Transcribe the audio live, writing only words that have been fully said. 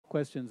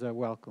questions are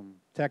welcome.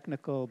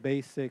 Technical,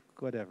 basic,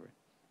 whatever.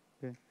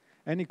 Okay.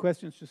 Any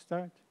questions to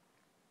start?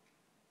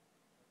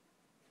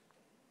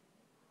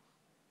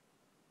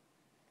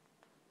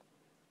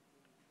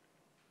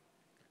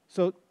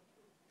 So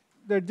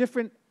there are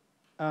different,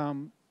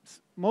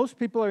 most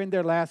people are in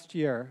their last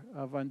year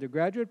of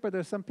undergraduate, but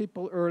there's some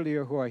people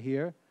earlier who are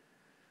here.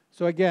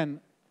 So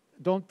again,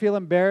 don't feel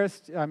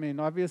embarrassed. I mean,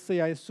 obviously,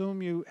 I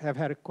assume you have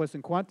had a course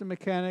in quantum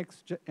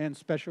mechanics and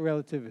special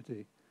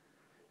relativity,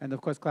 and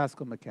of course,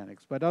 classical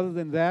mechanics. But other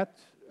than that,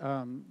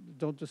 I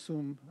don't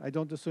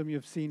assume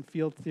you've seen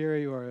field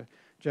theory or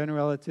general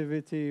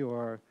relativity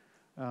or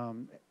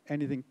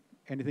anything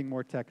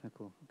more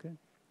technical, okay?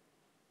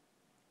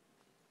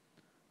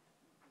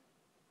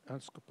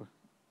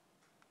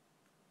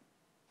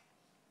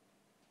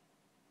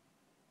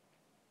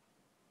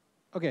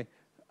 Okay,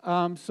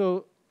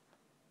 so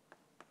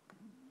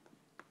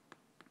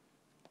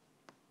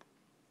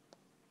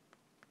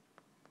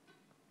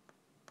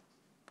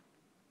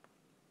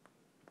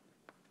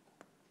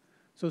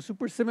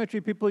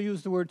supersymmetry, people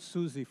use the word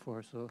SUSY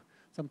for, so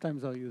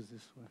sometimes I'll use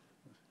this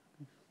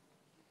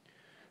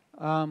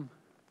one.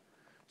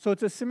 So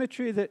it's a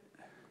symmetry that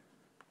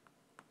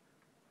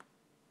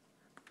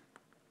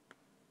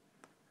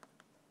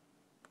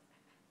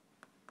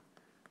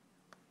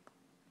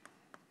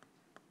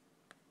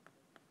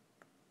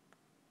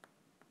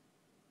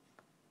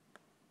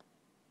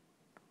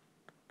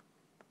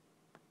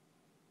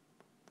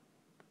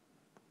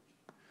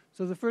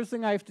So the first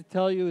thing I have to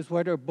tell you is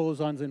what are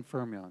bosons and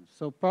fermions.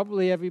 So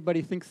probably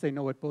everybody thinks they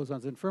know what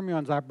bosons and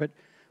fermions are, but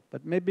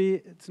maybe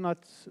it's not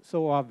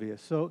so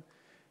obvious. So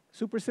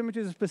supersymmetry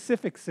is a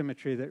specific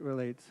symmetry that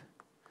relates.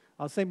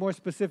 I'll say more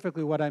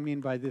specifically what I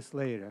mean by this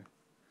later.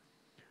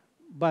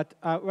 But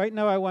right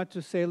now I want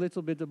to say a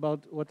little bit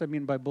about what I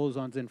mean by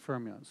bosons and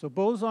fermions. So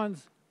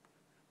bosons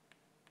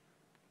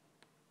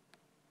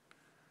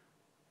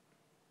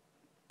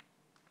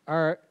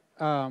are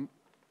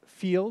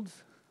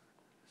fields.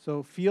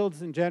 So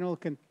fields in general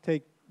can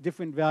take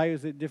different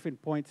values at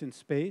different points in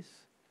space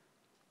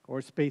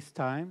or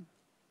space-time.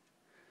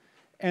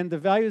 And the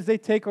values they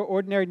take are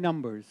ordinary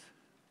numbers,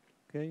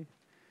 okay?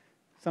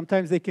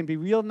 Sometimes they can be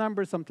real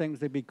numbers, sometimes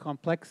they be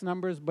complex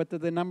numbers, but they're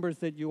the numbers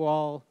that you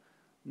all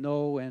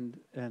know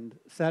and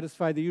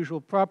satisfy the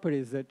usual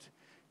properties that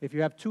if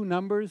you have two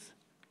numbers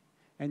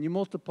and you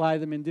multiply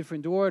them in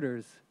different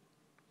orders,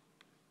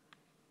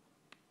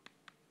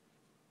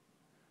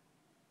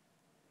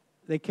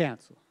 they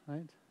cancel,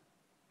 right?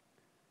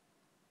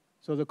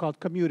 So they're called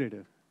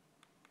commutative.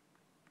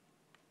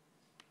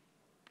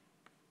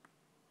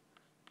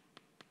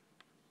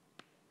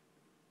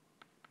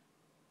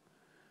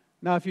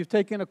 Now, if you've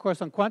taken a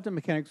course on quantum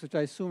mechanics, which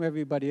I assume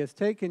everybody has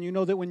taken, you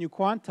know that when you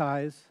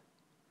quantize,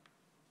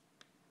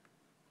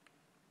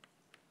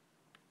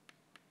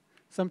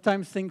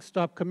 sometimes things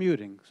stop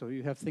commuting. So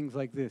you have things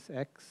like this,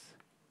 X.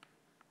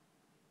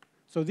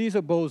 So these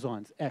are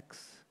bosons,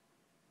 X.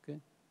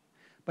 Okay?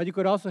 But you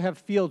could also have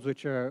fields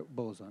which are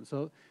bosons.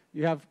 So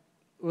you have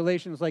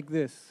relations like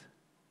this.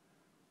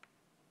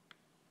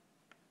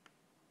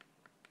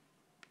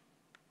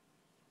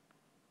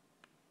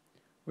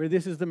 Where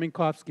this is the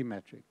Minkowski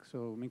metric.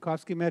 So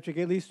Minkowski metric,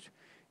 at least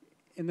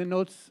in the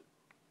notes,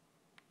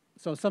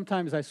 so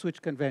sometimes I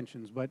switch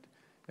conventions, but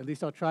at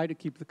least I'll try to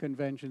keep the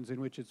conventions in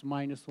which it's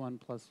 -1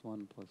 +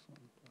 1 + 1.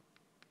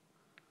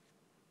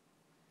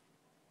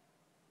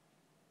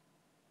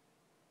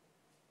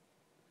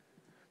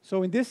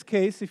 So in this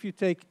case, if you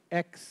take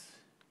X,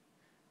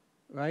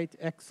 right,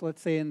 X,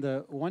 let's say, in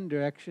the one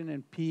direction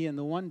and P in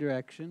the one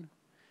direction,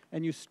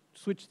 and you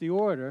switch the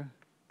order,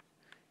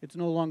 it's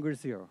no longer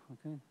 0,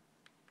 okay?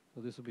 So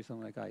this will be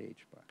something like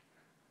IH bar.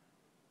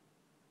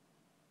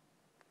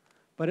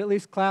 But at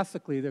least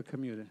classically, they're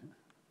commuted.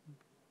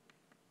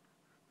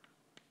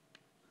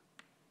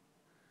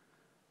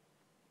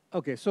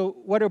 Okay, so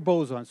what are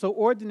bosons? So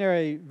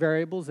ordinary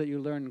variables that you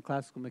learn in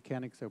classical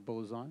mechanics are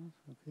bosons,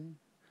 okay?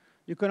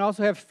 You can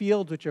also have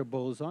fields which are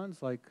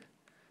bosons, like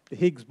the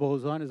Higgs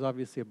boson is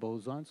obviously a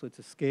boson, so it's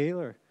a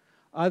scalar.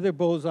 Other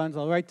bosons,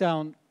 I'll write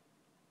down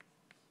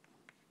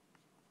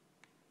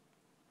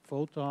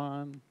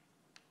photon.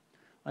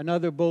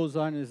 Another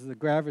boson is the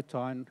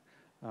graviton.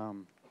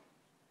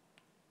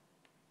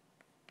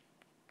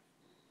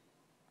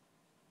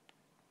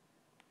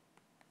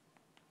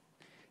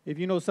 If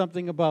you know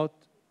something about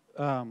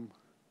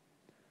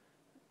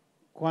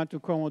quantum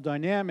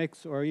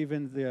chromodynamics or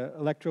even the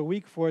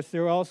electroweak force,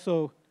 there are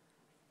also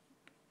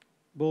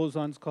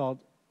bosons called,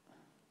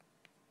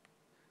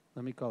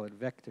 let me call it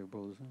vector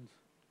bosons.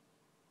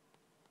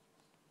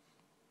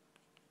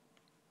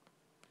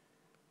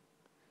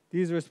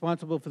 These are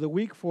responsible for the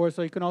weak force,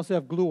 so you can also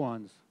have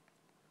gluons.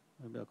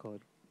 Maybe I'll call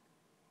it.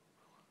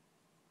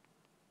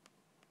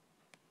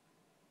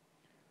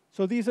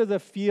 So these are the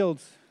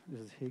fields. This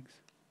is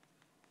Higgs.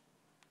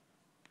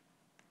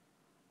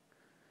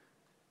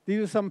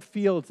 These are some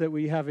fields that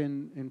we have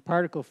in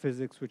particle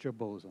physics, which are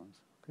bosons.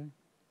 Okay?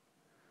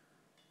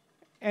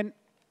 And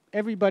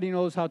everybody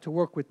knows how to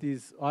work with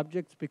these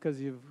objects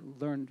because you've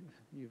learned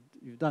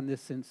You've done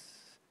this since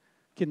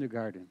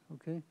kindergarten,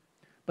 okay?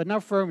 But now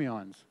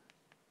fermions.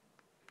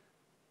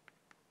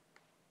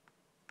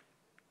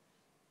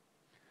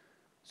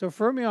 So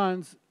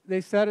fermions,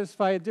 they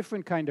satisfy a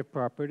different kind of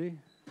property.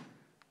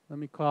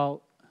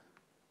 I'll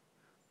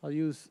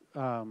use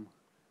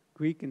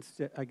Greek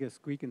instead, I guess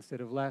Greek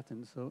instead of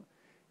Latin. So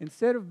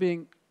instead of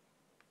being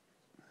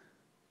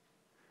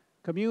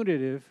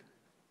commutative,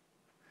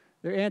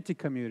 they're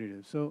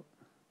anti-commutative. So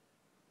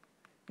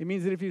it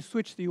means that if you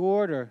switch the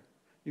order,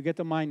 you get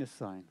the minus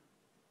sign.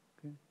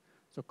 Okay?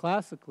 So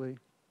classically,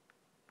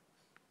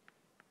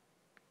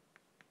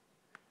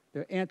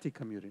 they're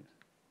anti-commutative.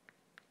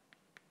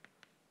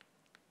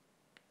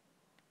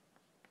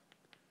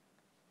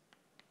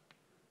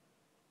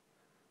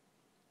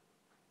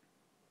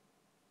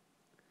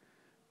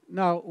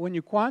 Now, when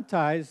you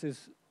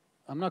quantize,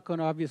 I'm not going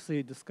to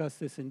obviously discuss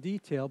this in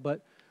detail,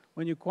 but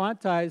when you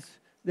quantize,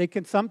 they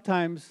can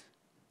sometimes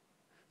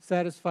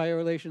satisfy a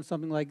relation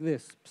something like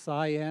this,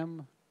 psi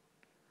m,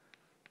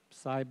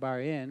 psi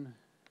bar n.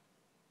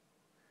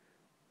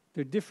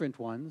 They're different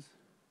ones.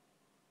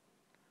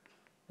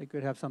 They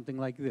could have something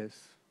like this.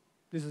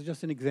 This is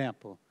just an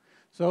example.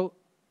 So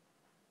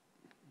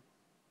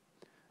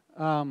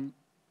in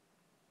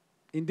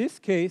this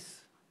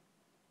case,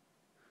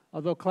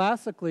 although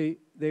classically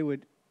they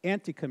would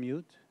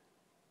anti-commute,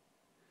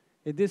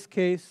 in this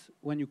case,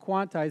 when you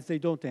quantize, they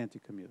don't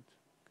anti-commute.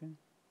 Okay?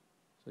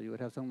 So you would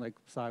have something like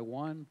psi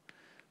 1,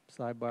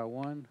 psi bar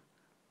 1,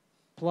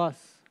 plus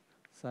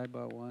psi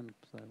bar 1,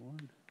 psi 1.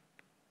 In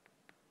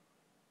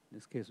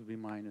this case, it would be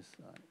minus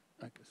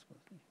I guess.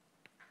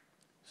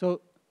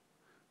 So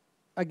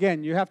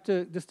again, you have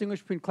to distinguish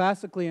between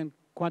classically and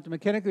quantum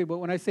mechanically, but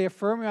when I say a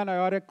fermion, I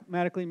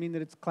automatically mean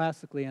that it's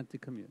classically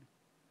anti-commuting.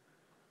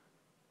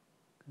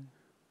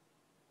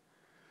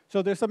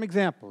 So there's some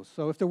examples.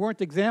 So if there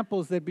weren't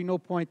examples, there'd be no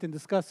point in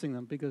discussing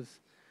them because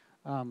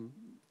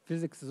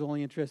physics is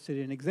only interested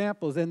in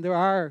examples. And there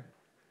are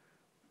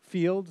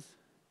fields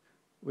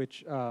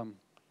which are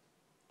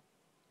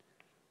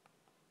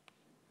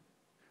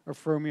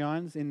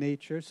fermions in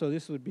nature. So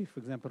this would be, for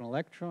example, an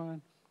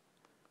electron.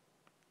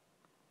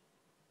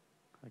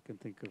 I can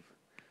think of,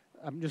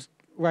 I'm just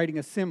writing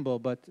a symbol,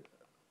 but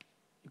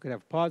you could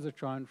have a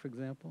positron, for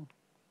example.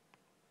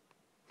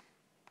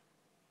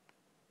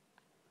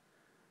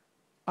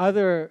 I'll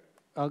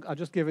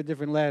just give a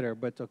different letter,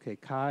 but okay,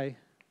 chi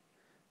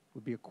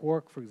would be a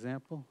quark, for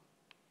example.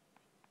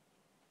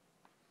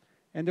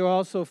 And there are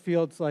also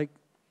fields like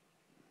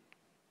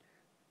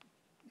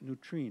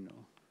neutrino.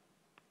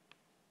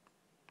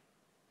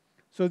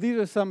 So these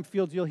are some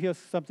fields. You'll hear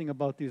something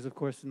about these, of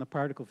course, in the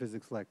particle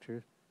physics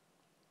lecture.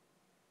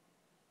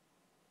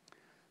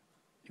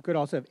 You could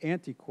also have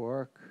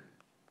antiquark.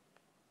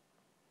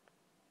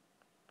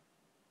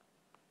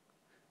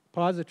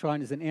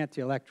 Positron is an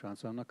anti-electron,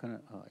 so I'm not going to,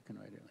 I can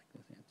write it like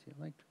this,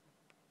 anti-electron.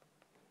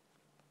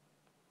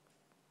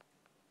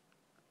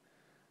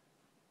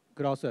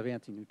 Could also have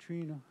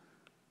anti-neutrino.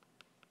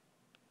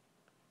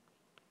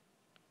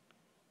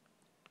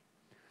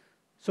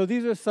 So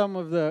these are some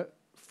of the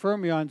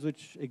fermions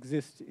which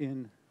exist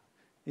in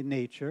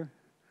nature.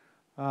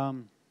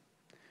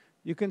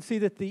 You can see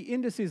that the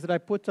indices that I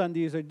put on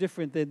these are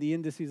different than the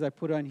indices I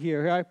put on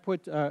here. Here I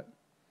put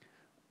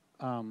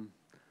an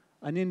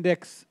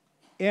index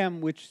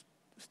m, which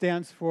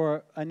stands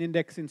for an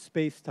index in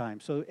space-time.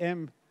 So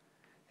m,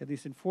 at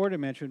least in 4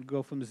 dimension, would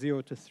go from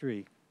 0 to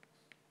 3.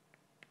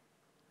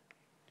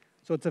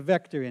 So it's a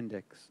vector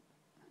index.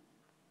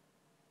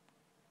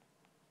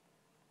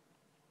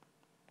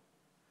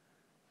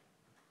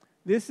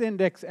 This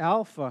index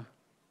alpha,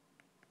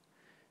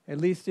 at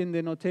least in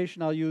the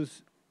notation I'll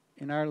use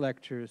in our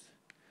lectures,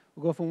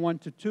 will go from 1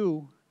 to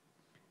 2,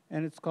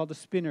 and it's called the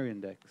spinor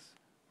index.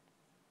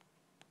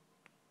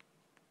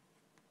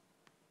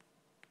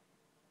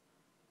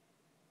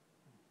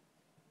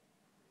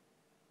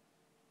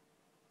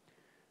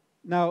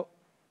 Now,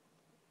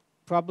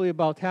 probably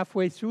about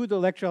halfway through the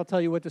lecture, I'll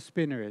tell you what the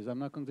spinor is. I'm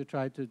not going to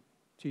try to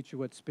teach you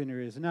what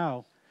spinor is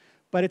now.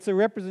 But it's a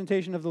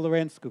representation of the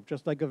Lorentz group,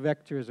 just like a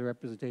vector is a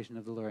representation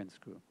of the Lorentz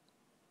group.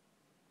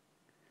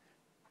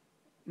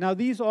 Now,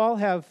 these all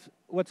have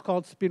what's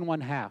called spin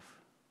 1/2.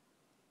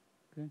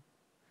 Okay?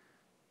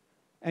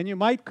 And you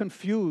might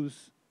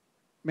confuse,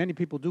 many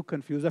people do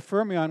confuse, a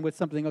fermion with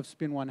something of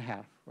spin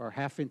 1/2, or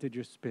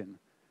half-integer spin.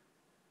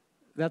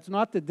 That's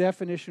not the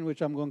definition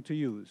which I'm going to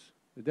use.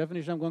 The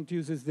definition I'm going to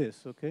use is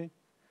this, okay?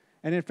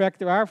 And in fact,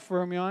 there are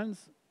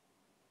fermions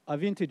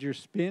of integer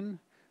spin,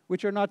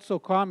 which are not so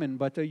common,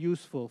 but are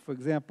useful. For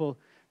example,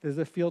 there's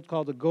a field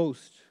called a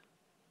ghost.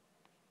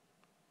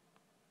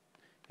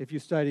 If you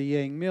study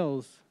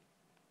Yang-Mills,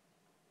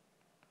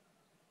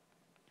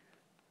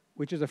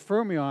 which is a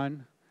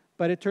fermion,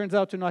 but it turns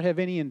out to not have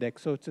any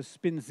index, so it's a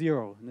spin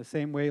 0, in the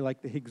same way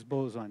like the Higgs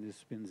boson is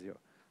spin 0.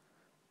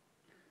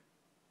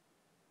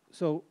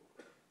 So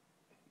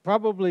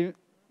probably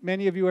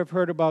many of you have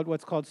heard about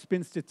what's called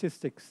spin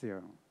statistics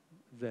theorem,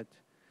 that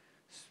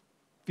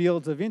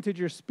fields of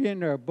integer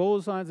spin are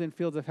bosons and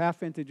fields of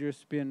half-integer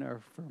spin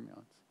are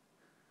fermions.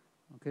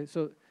 Okay,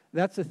 so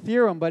that's a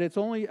theorem, but it's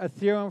only a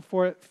theorem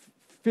for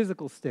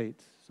physical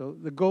states. So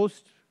the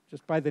ghost,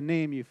 just by the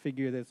name, you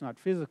figure that it's not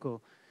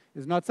physical,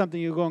 is not something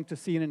you're going to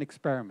see in an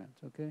experiment.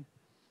 Okay,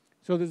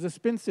 so there's a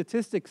spin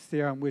statistics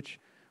theorem which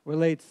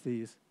relates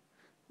these.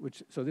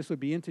 So this would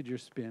be integer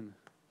spin.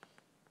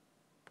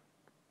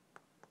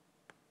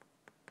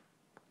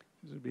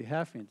 This would be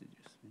half integer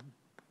spin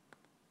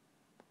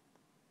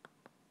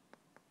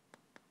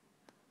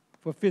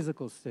for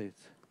physical states.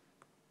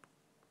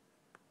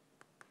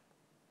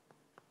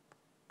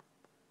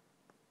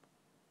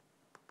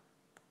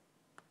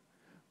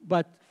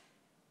 But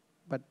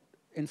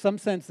in some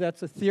sense,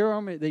 that's a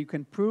theorem that you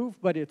can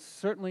prove, but it's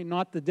certainly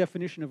not the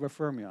definition of a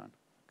fermion.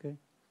 Okay?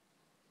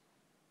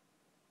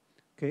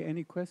 Okay,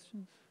 any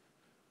questions?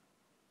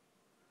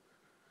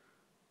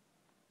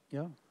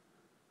 Yeah?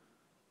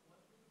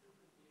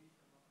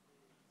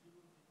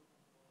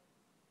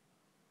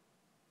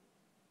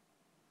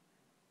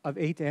 Of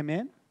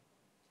 8Mn?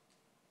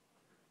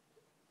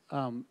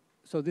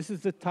 So this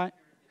is the time.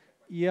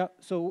 Yeah,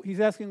 so he's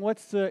asking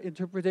what's the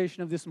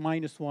interpretation of this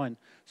 -1.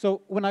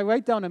 So when I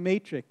write down a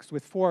matrix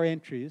with 4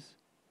 entries,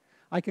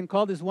 I can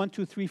call this 1,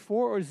 2, 3,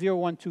 4 or 0,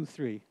 1, 2,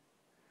 3.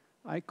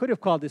 I could have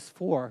called this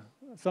 4.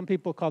 Some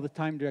people call the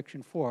time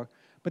direction 4.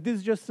 But this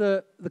is just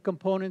the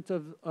component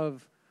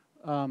of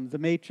the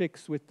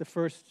matrix with the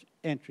first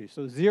entry.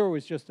 So 0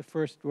 is just the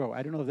first row.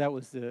 I don't know if that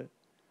was the...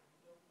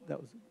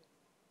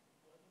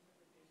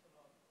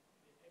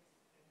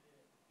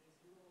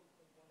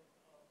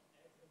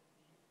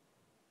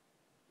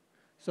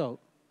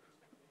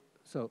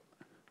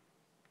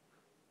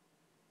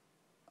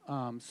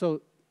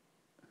 So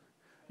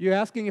you're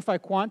asking if I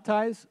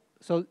quantize.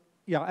 So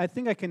yeah, I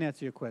think I can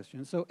answer your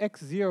question. So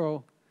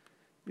x0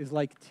 is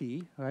like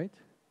t, right?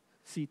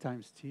 C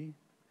times t.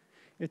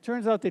 It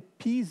turns out that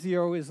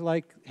p0 is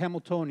like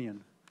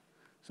Hamiltonian,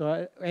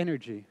 so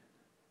energy.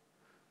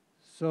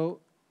 So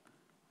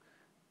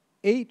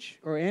h,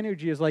 or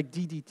energy, is like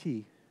d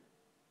dt.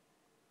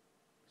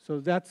 So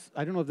that's,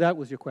 I don't know if that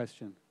was your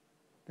question.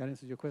 That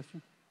answers your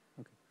question?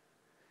 Okay.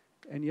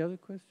 Any other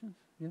questions?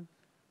 Yeah?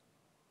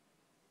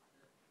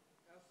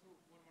 Also,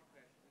 one more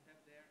question. We have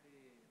there the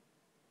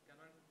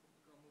canonical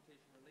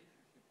commutation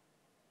relationship,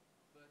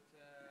 but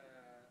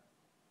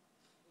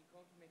in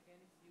quantum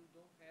mechanics, you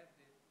don't have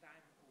the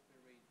time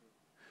operator.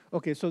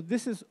 Okay, so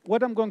this is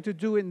what I'm going to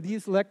do in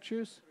these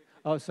lectures.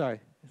 Oh,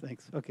 sorry.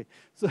 Thanks. Okay.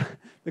 So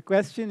the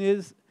question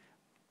is,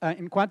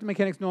 in quantum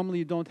mechanics, normally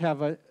you don't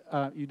have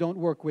you don't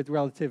work with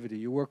relativity.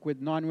 You work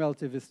with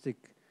non-relativistic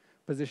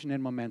position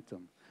and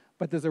momentum.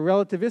 But there's a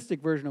relativistic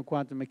version of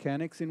quantum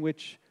mechanics in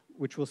which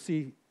we'll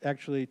see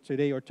actually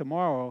today or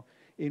tomorrow,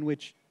 in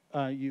which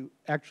you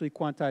actually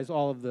quantize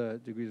all of the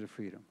degrees of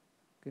freedom.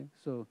 Okay,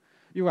 so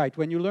you're right.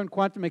 When you learn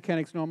quantum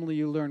mechanics, normally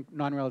you learn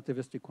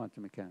non-relativistic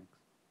quantum mechanics.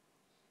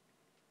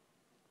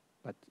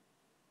 But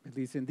at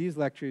least in these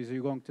lectures,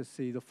 you're going to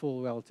see the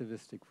full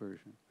relativistic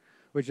version,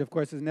 which of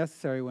course is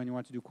necessary when you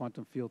want to do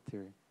quantum field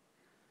theory.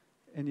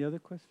 Any other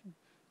questions?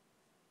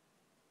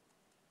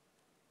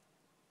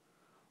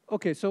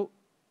 Okay, so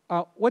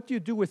what do you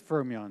do with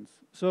fermions?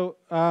 So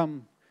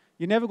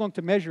you're never going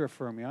to measure a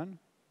fermion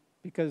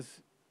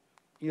because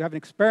you have an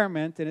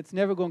experiment and it's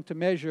never going to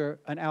measure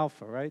an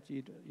alpha, right?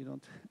 You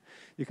don't.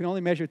 You can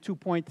only measure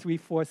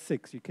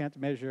 2.346. You can't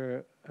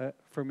measure a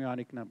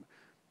fermionic number.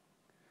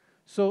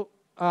 So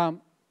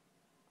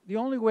the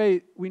only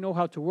way we know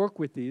how to work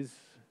with these,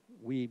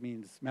 we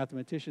means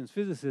mathematicians,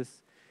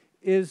 physicists,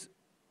 is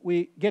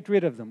we get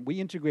rid of them. We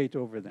integrate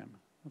over them,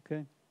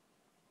 okay?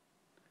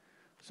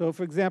 So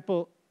for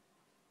example,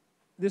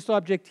 this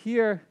object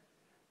here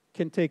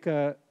can take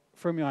a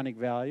fermionic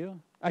value.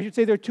 I should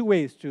say there are 2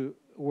 ways to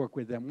work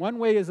with them. One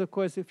way is, of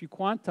course, if you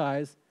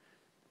quantize,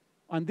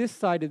 on this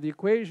side of the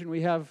equation,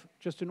 we have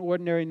just an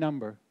ordinary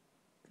number,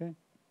 okay?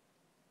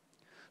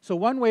 So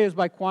one way is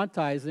by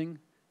quantizing,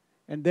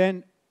 and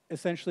then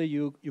essentially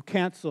you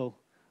cancel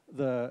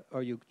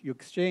or you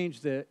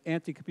exchange the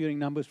anti-commuting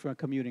numbers for a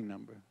commuting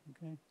number,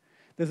 okay?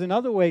 There's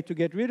another way to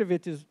get rid of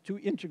it is to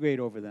integrate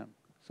over them.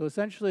 So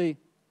essentially,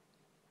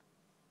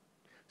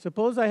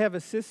 suppose I have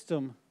a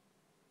system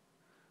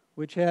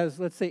which has,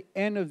 let's say,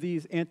 n of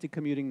these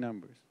anti-commuting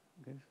numbers.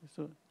 Okay?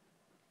 So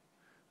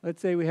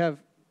let's say we have,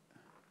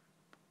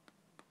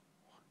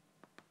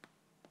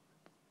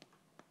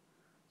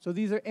 so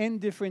these are n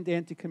different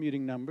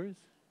anti-commuting numbers.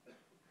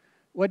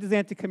 What does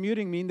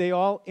anti-commuting mean? They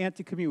all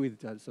anti-commute with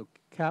each other. So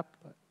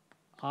kappa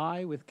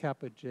I with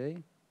kappa j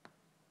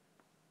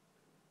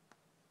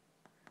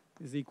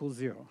is equal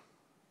 0.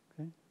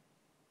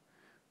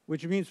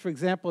 Which means, for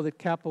example, that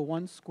kappa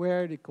 1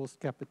 squared equals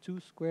kappa 2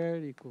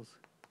 squared equals.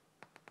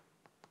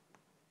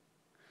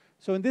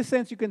 So in this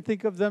sense, you can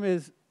think of them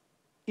as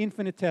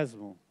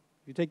infinitesimal.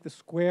 You take the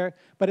square,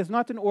 but it's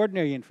not an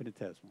ordinary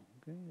infinitesimal.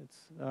 Okay?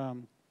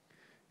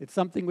 It's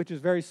something which is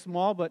very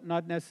small, but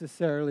not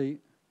necessarily,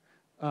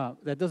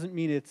 that doesn't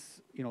mean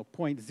it's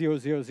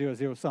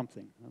 0.0000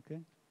 something.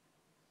 Okay?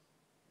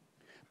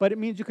 But it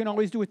means you can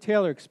always do a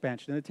Taylor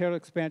expansion, and the Taylor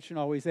expansion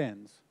always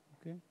ends.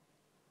 Okay?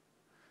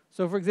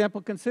 So for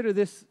example, consider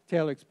this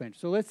Taylor expansion.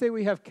 So let's say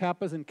we have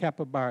kappas and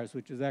kappa bars,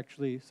 which is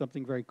actually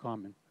something very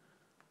common.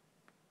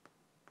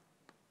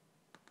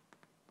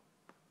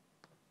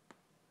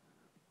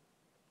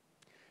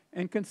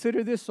 And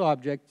consider this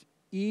object,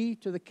 e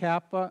to the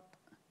kappa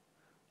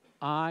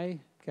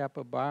I,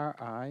 kappa bar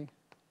I,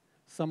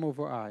 sum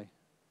over I.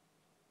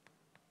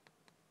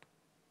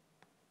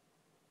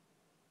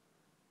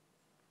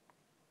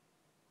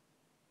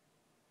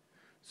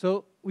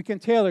 So we can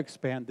Taylor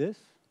expand this.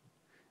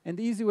 And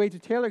the easy way to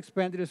Taylor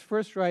expand it is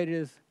first write it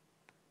as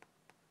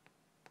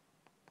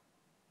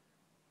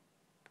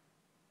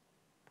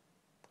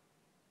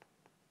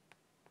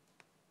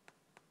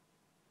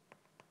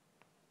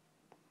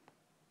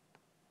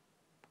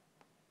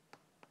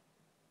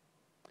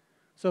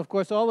so of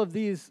course all of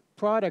these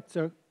products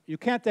are, you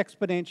can't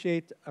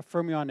exponentiate a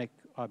fermionic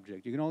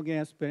object. You can only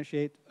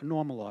exponentiate a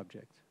normal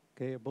object,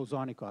 okay, a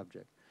bosonic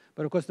object.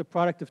 But of course the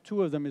product of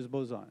two of them is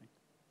bosonic.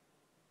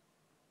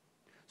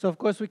 So of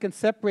course we can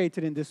separate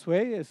it in this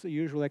way as the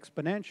usual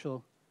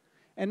exponential.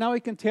 And now we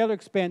can Taylor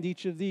expand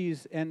each of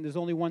these, and there's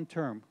only one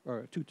term,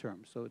 or two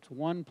terms. So it's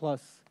 1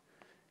 plus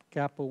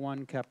kappa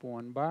 1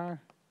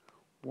 bar,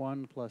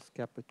 1 plus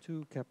kappa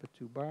 2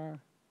 bar.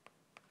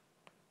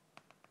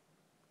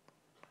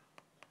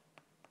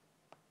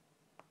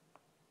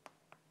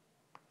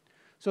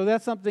 So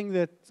that's something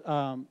that,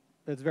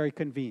 that's very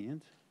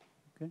convenient.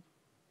 Okay?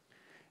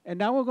 And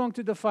now we're going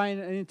to define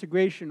an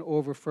integration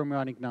over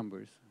fermionic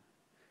numbers.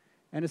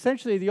 And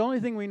essentially, the only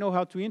thing we know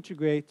how to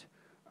integrate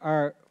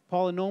are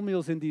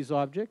polynomials in these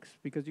objects,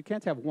 because you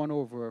can't have 1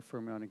 over a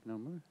fermionic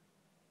number.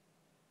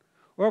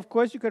 Or, of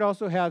course, you could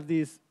also have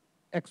these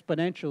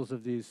exponentials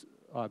of these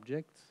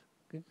objects.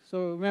 Okay?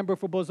 So remember,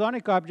 for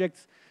bosonic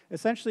objects,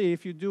 essentially,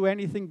 if you do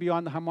anything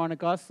beyond the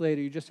harmonic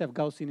oscillator, you just have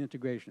Gaussian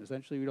integration.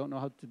 Essentially, we don't know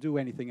how to do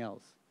anything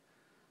else.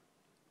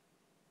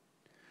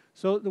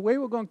 So the way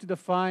we're going to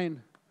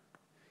define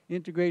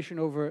integration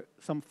over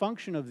some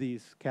function of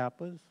these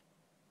kappas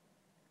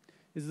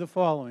is the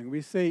following. We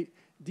say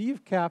d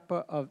of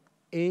kappa of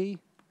a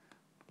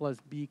plus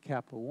b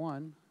kappa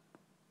 1.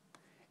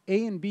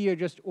 A and b are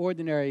just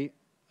ordinary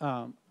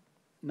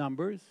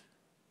numbers.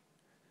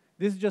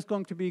 This is just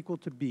going to be equal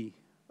to b.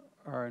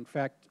 Or in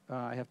fact,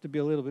 I have to be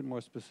a little bit more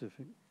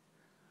specific.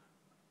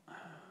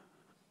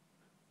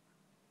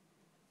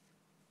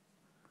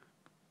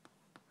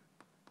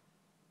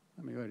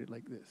 Let me write it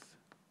like this.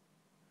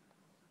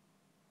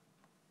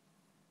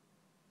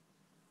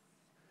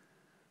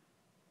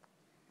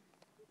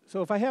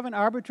 So if I have an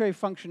arbitrary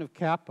function of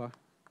kappa,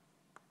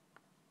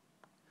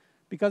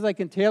 because I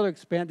can Taylor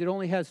expand, it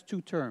only has two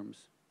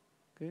terms.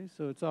 Okay,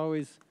 so it's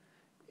always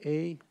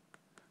a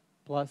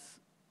plus.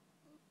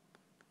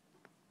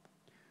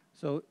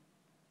 So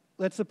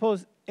let's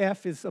suppose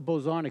F is a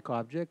bosonic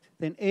object.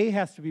 Then A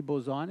has to be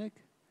bosonic,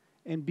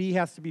 and B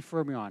has to be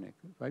fermionic,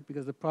 right?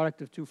 Because the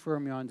product of two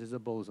fermions is a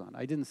boson.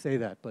 I didn't say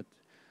that, but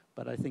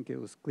I think it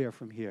was clear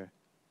from here.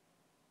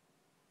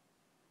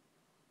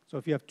 So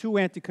if you have two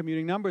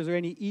anti-commuting numbers or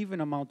any even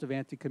amount of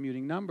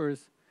anti-commuting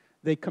numbers,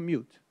 they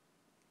commute.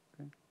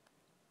 Okay?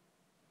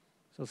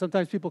 So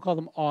sometimes people call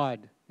them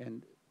odd,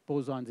 and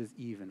bosons is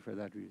even for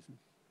that reason.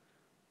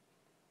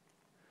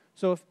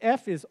 So if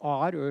F is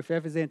odd, or if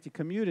F is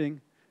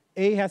anti-commuting,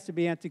 A has to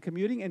be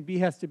anti-commuting and B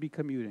has to be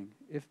commuting.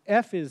 If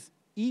F is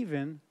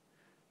even,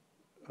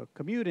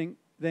 commuting,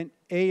 then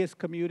A is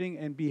commuting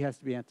and B has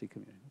to be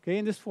anti-commuting. Okay,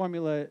 and this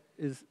formula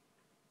is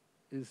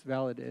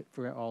valid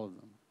for all of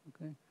them.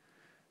 Okay,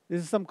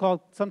 this is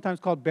sometimes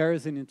called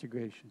Berezin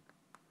integration.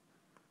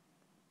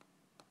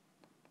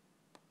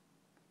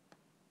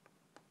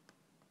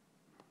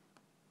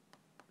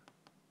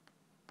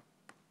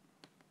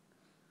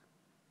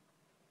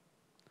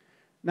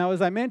 Now,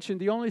 as I mentioned,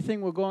 the only thing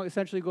we're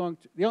essentially going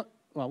to,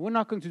 well, we're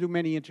not going to do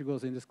many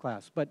integrals in this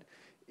class, but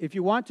if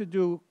you want to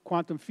do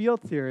quantum field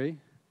theory,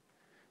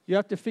 you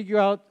have to figure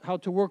out how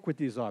to work with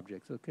these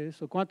objects, okay?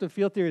 So quantum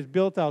field theory is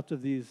built out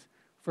of these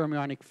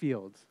fermionic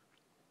fields.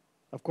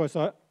 Of course,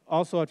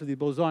 also out of the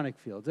bosonic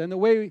fields. And the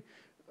way,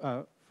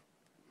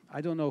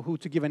 I don't know who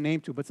to give a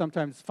name to, but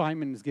sometimes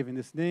Feynman is given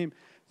this name.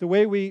 The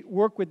way we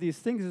work with these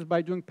things is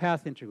by doing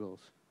path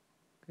integrals,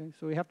 okay?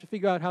 So we have to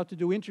figure out how to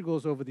do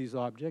integrals over these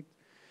objects.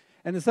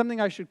 And there's something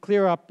I should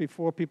clear up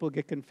before people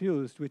get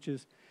confused, which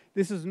is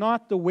this is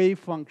not the wave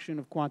function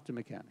of quantum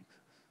mechanics.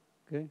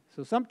 Okay?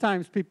 So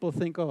sometimes people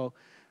think, oh,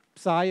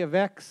 psi of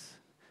x,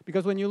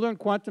 because when you learn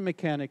quantum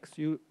mechanics,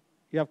 you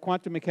have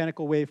quantum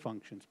mechanical wave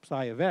functions,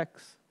 psi of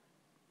x.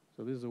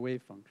 So this is a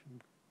wave function.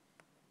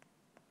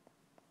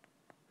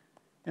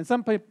 And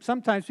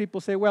sometimes people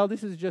say, well,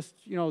 this is just,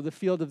 the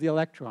field of the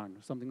electron,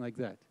 or something like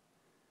that.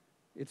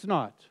 It's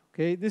not.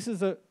 Okay? This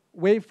is a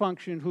wave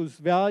function whose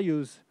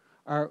values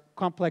are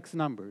complex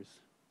numbers.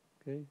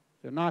 Okay?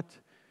 They're not,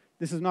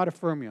 this is not a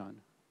fermion.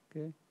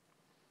 Okay?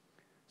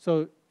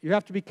 So you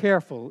have to be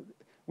careful.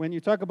 When you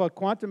talk about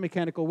quantum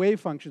mechanical wave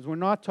functions, we're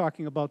not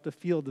talking about the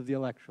field of the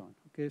electron.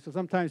 Okay? So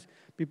sometimes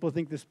people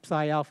think this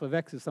psi alpha of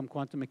x is some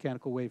quantum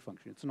mechanical wave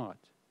function. It's not.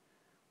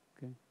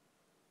 Okay?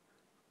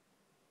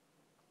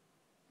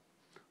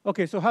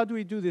 Okay, so how do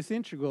we do this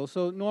integral?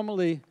 So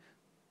normally,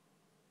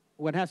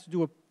 one has to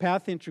do a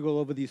path integral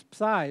over these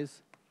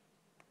psi's,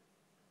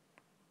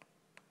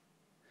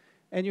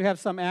 and you have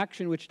some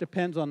action which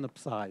depends on the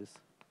psi's.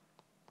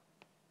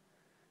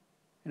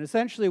 And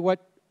essentially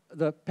what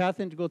the path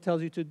integral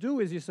tells you to do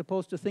is you're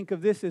supposed to think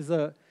of this as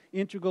an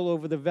integral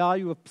over the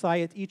value of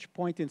psi at each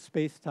point in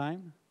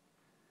space-time.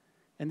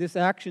 And this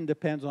action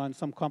depends on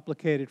some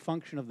complicated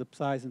function of the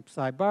psi's and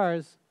psi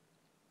bars.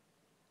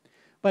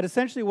 But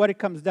essentially what it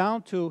comes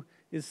down to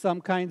is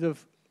some kind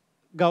of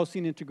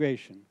Gaussian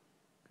integration.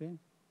 Okay?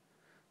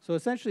 So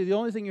essentially the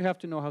only thing you have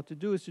to know how to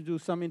do is to do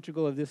some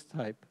integral of this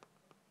type.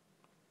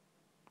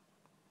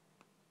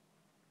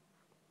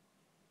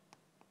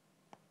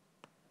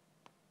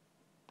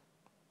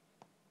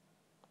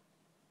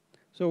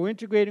 So we're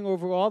integrating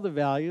over all the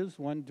values,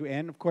 1 to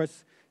n. Of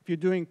course, if you're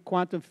doing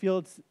quantum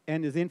fields,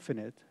 n is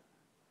infinite.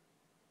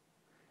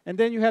 And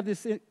then you have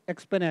this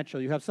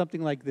exponential. You have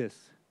something like this.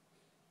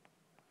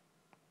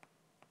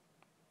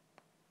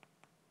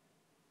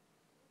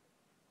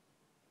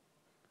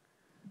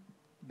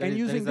 And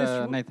using this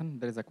rule, Nathan,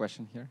 there is a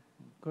question here.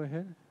 Go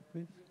ahead,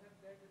 please.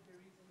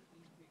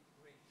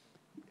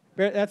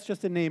 That's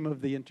just the name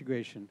of the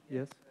integration,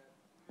 yes?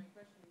 My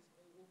question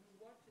is,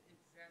 what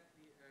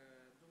exactly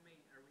domain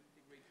are we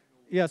integrating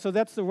over? Yeah, so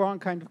that's the wrong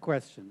kind of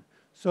question.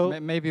 So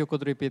Maybe you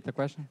could repeat the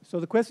question. So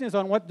the question is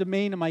on what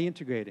domain am I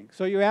integrating?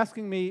 So you're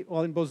asking me,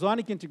 well, in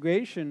bosonic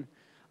integration,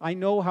 I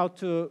know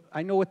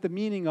what the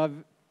meaning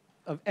of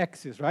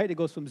x is, right? It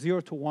goes from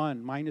 0 to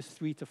 1, minus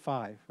 3 to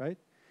 5, right?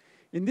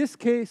 In this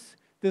case,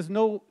 there's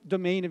no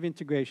domain of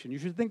integration. You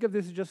should think of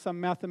this as just some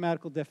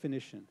mathematical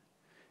definition.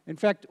 In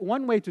fact,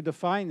 one way to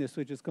define this,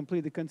 which is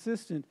completely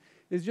consistent,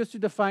 is just to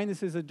define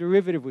this as a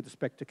derivative with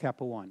respect to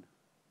kappa 1.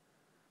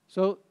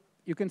 So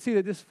you can see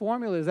that this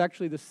formula is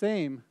actually the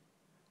same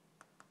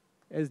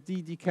as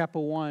d kappa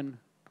 1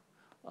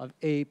 of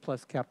A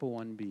plus kappa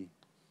 1b.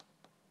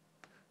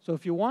 So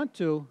if you want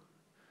to,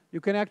 you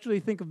can actually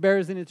think of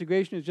Bayesian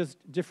integration as just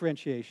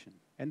differentiation.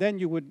 And then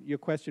your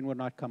question would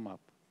not come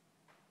up.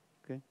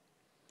 Okay?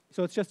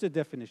 So it's just a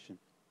definition.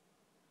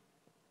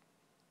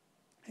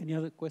 Any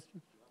other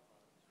questions?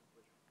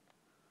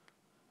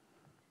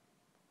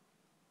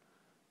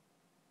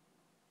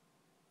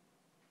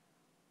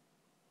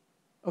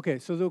 Okay,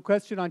 so the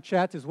question on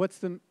chat is what's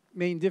the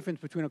main difference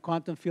between a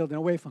quantum field and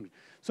a wave function?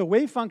 So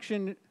wave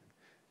function,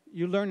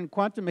 you learn in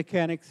quantum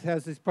mechanics,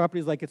 has these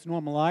properties like it's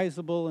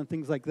normalizable and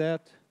things like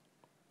that.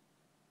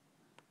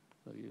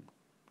 So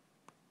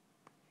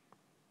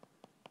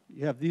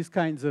you have these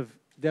kinds of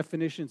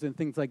definitions and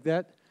things like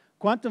that.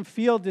 Quantum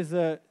field is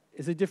a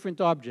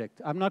different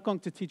object. I'm not going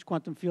to teach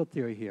quantum field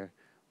theory here,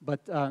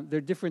 but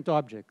they're different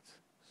objects.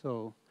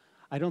 So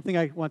I don't think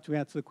I want to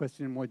answer the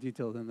question in more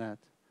detail than that.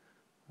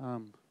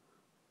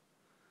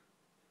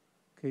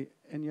 Okay,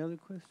 any other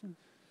questions?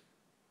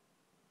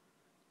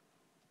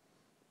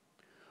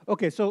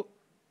 Okay, so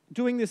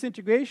doing this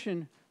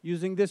integration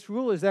using this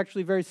rule is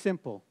actually very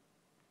simple.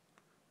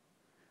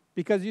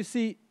 Because you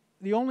see,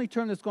 the only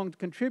term that's going to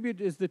contribute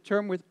is the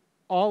term with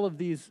all of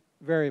these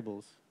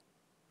variables.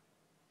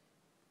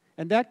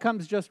 And that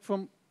comes just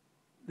from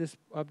this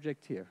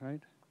object here,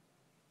 right?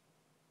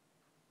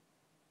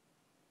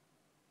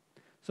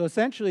 So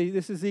essentially,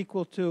 this is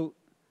equal to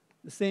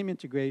the same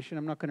integration.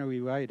 I'm not going to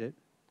rewrite it.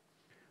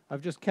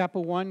 Of just kappa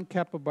 1,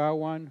 kappa bar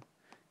 1,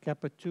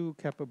 kappa 2,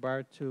 kappa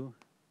bar 2,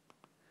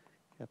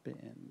 kappa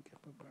n,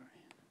 kappa bar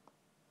n.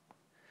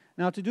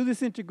 Now, to do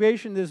this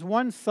integration, there's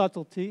one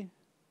subtlety,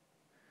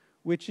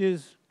 which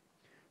is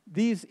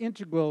these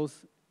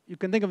integrals, you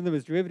can think of them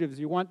as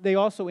derivatives they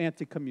also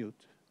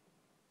anti-commute.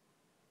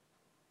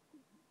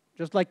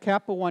 Just like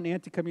kappa 1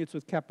 anti-commutes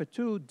with kappa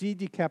 2,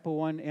 dd kappa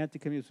 1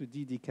 anti-commutes with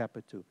dd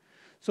kappa 2.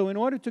 So in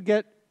order to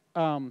get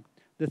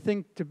the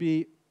thing to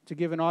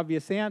give an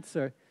obvious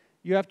answer,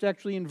 you have to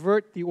actually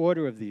invert the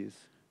order of these.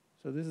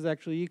 So this is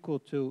actually equal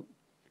to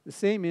the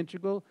same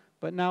integral,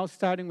 but now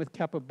starting with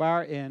kappa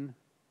bar n,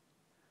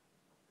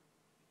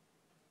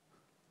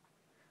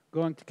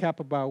 going to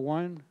kappa bar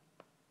 1,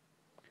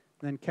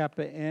 then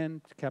kappa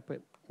n to kappa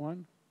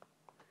 1.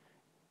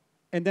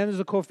 And then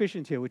there's a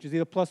coefficient here, which is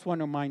either plus 1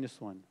 or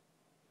minus 1,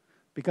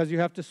 because you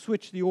have to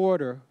switch the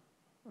order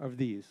of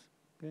these.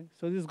 Okay?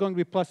 So this is going to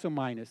be plus or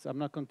minus. I'm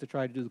not going to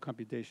try to do the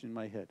computation in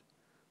my head.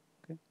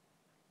 Okay?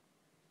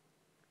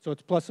 So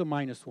it's plus or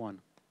minus 1.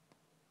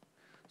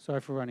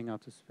 Sorry for running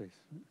out of space.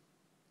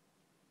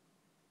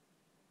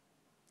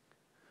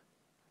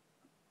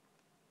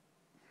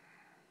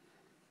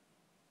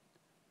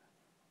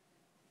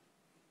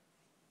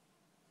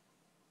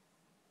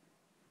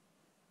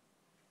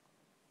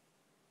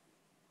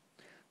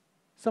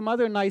 Some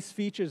other nice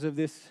features of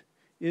this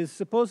is,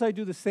 suppose I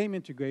do the same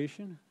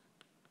integration.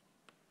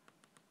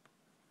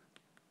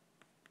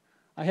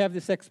 I have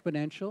this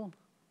exponential.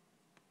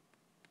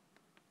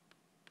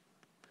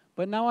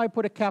 But now I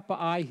put a kappa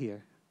I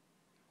here.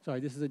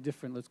 Sorry, this is a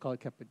different, let's call it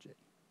kappa j.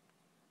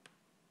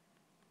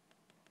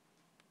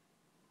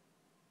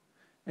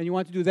 And you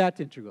want to do that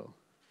integral.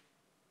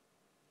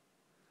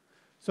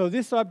 So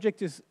this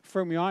object is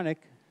fermionic,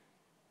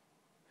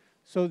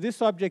 So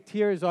this object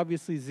here is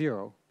obviously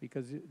 0,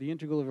 because the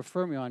integral of a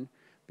fermion,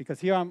 because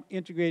here I'm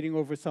integrating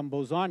over some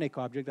bosonic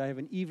object. I have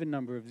an even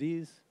number of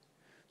these.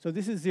 So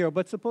this is 0,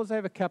 but suppose I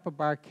have a kappa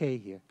bar k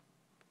here.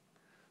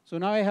 So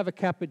now I have a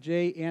kappa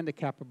j and a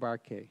kappa bar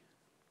k.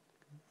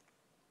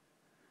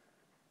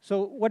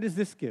 So what does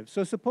this give?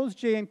 So suppose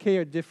j and k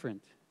are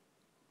different.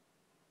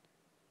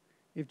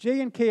 If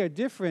j and k are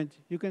different,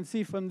 you can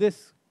see from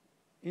this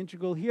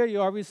integral here,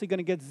 you're obviously going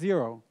to get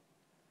 0.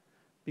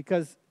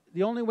 Because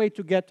the only way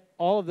to get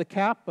all of the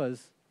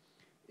kappas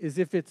is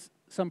if it's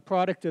some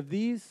product of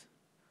these.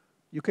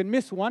 You can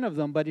miss one of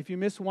them, but if you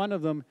miss one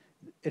of them,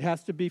 it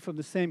has to be from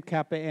the same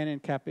kappa n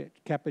and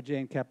kappa j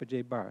and kappa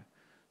j bar.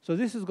 So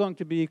this is going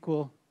to be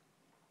equal,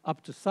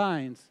 up to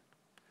signs,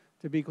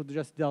 to be equal to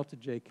just delta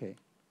jk.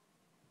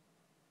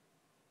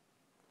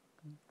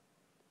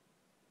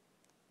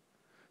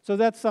 So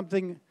that's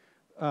something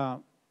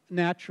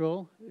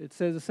natural. It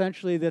says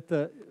essentially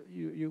that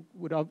you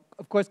would of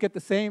course get the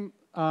same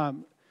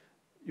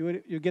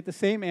you get the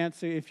same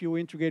answer if you were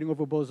integrating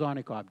over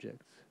bosonic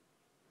objects.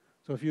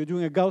 So if you're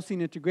doing a Gaussian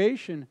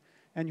integration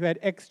and you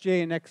had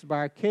xj and x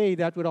bar k,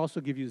 that would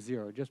also give you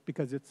 0, just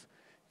because it's,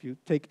 if you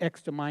take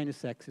x to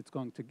minus x, it's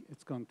going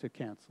to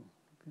cancel.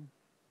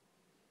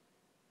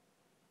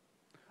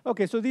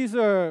 Okay, so these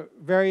are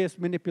various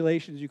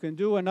manipulations you can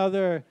do.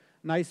 Another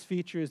nice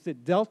feature is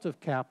that delta of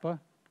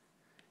kappa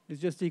is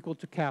just equal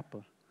to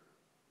kappa.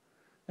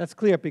 That's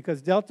clear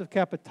because delta of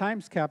kappa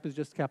times kappa is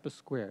just kappa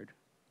squared.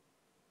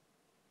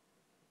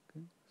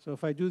 Okay? So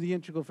if I do the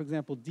integral, for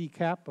example, d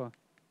kappa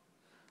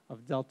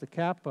of delta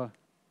kappa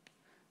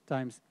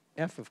times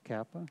f of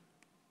kappa,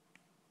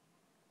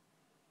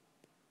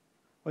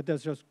 what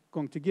that's just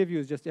going to give you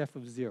is just f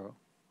of 0.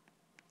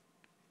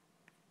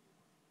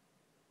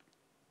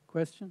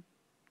 Question?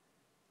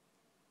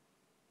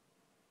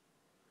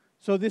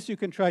 So this you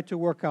can try to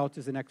work out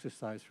as an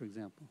exercise, for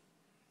example.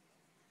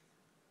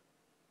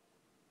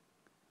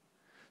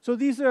 So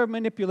these are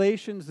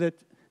manipulations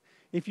that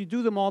if you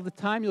do them all the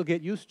time, you'll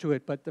get used to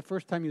it, but the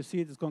first time you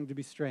see it, it's going to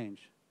be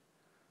strange.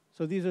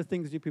 So these are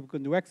things that people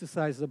can do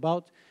exercises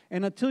about.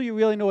 And until you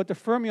really know what the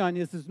fermion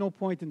is, there's no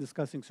point in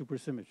discussing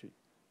supersymmetry.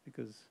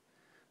 Because,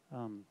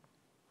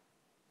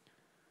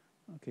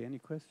 okay, any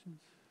questions?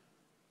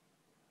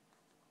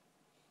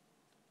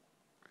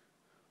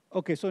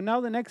 Okay, so now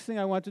the next thing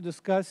I want to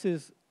discuss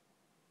is,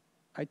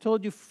 I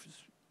told you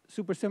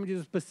supersymmetry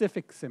is a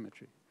specific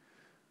symmetry.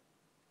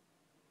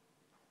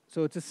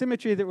 So it's a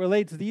symmetry that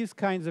relates these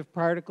kinds of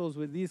particles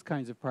with these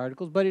kinds of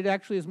particles, but it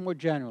actually is more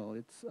general.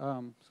 It's,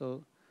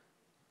 so,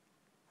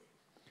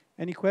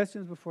 any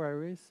questions before I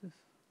erase this?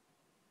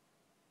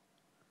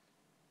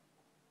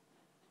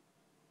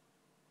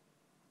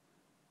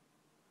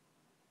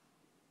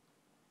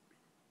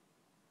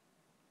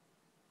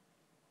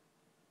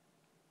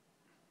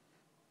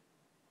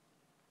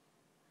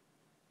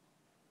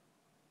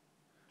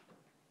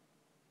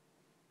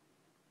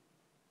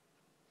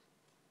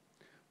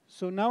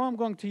 So now I'm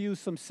going to use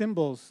some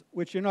symbols,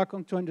 which you're not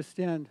going to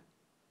understand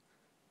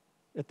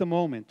at the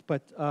moment.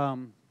 But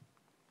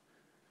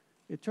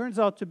it turns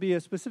out to be a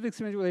specific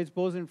symmetry relates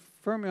boson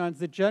fermions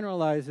that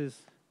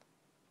generalizes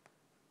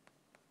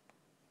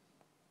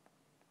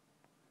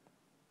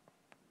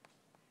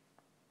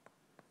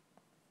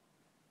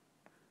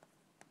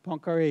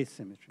Poincare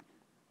symmetry.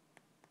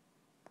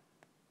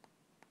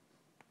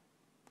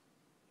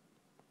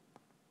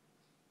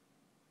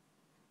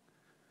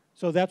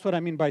 So that's what I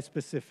mean by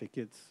specific.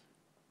 It's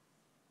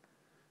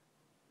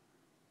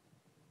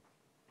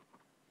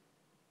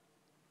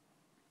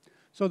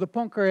so the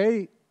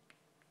Poincare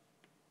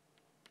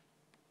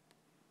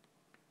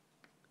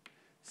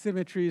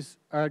symmetries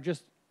are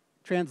just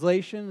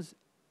translations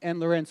and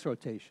Lorentz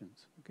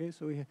rotations. Okay,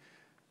 so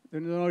they're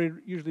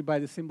denoted usually by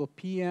the symbol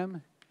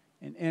PM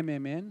and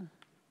MMN.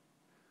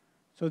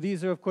 So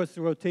these are, of course,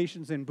 the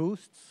rotations and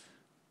boosts.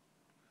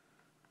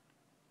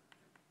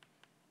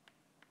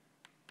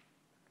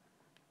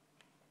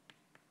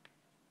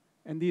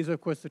 And these are,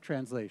 of course, the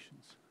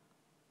translations.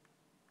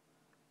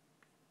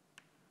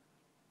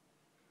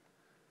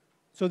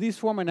 So these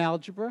form an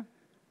algebra.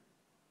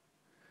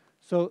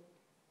 So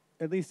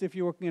at least if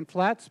you're working in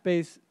flat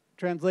space,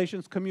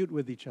 translations commute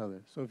with each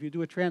other. So if you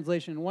do a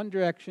translation in one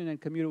direction and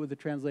commute it with a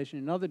translation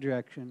in another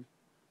direction,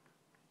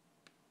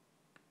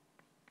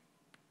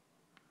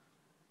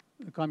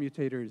 the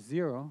commutator is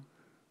 0.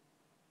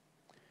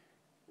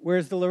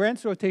 Whereas the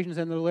Lorentz rotations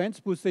and the Lorentz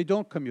boosts, they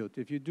don't commute.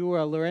 If you do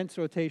a Lorentz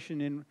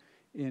rotation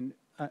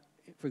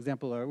for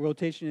example, a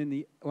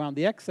rotation around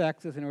the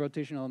x-axis and a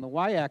rotation on the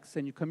y-axis,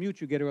 and you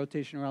commute, you get a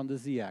rotation around the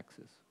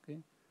z-axis. Okay?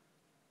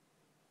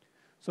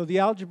 So the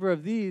algebra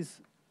of these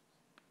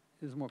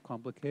is more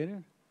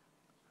complicated.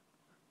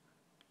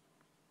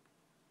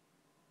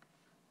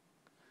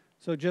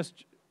 So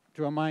just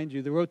to remind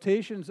you, the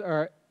rotations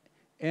are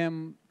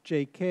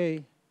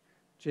mjk,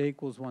 j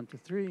equals 1 to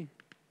 3,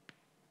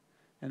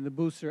 and the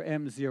boosts are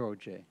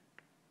m0j.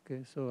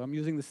 Okay, so I'm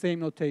using the same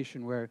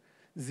notation where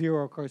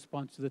 0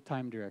 corresponds to the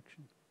time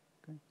direction.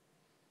 Okay?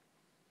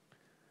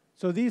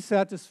 So these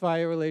satisfy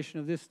a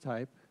relation of this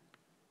type.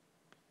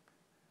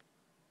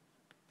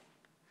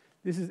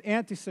 This is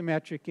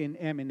antisymmetric in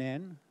M and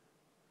N.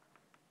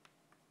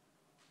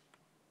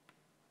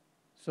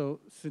 So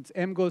since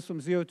M goes from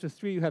 0 to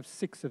 3, you have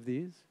 6 of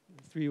these,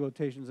 3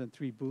 rotations and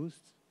 3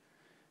 boosts.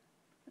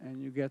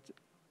 And you get...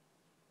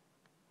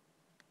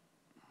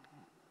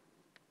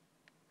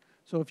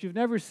 So if you've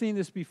never seen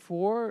this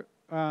before,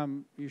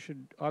 you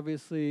should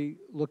obviously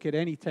look at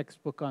any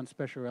textbook on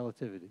special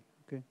relativity,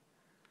 okay?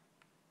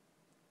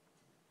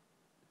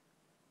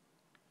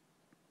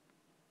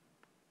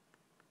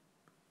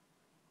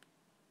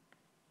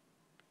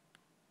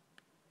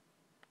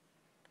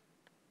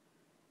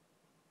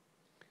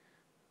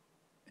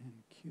 And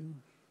Q.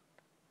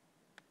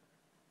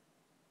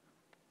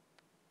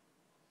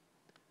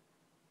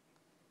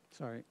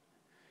 Sorry.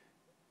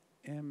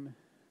 M.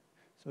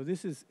 So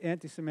this is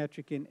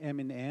antisymmetric in M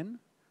and N.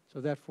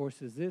 So that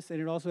forces this. And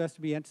it also has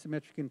to be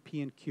antisymmetric in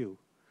P and Q.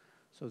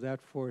 So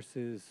that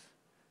forces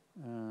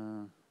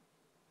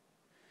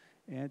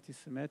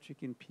antisymmetric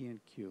in P and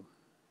Q.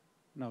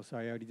 No,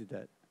 sorry, I already did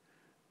that.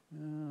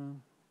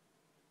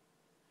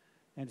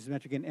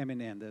 Antisymmetric in M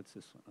and N. That's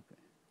this one.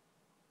 Okay.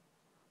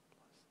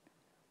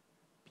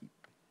 P.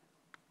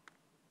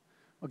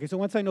 Okay, so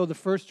once I know the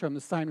first term,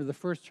 the sign of the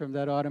first term,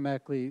 that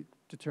automatically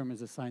determines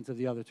the signs of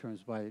the other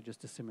terms by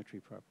just a symmetry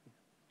property.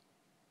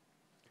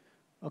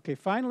 Okay,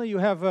 finally you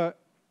have a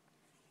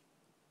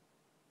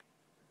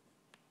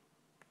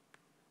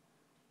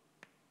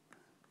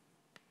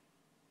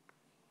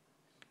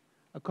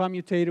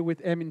commutator with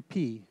M and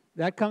P.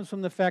 That comes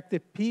from the fact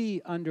that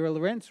P under a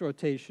Lorentz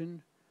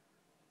rotation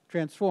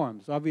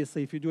transforms.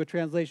 Obviously, if you do a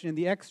translation in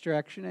the x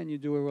direction and you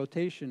do a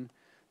rotation,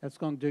 that's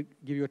going to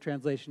give you a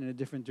translation in a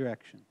different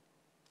direction.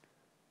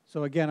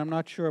 So again, I'm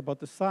not sure about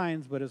the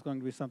signs, but it's going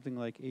to be something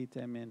like A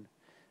to Mn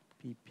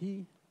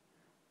pp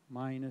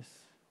minus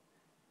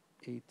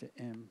A to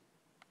M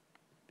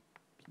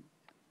P.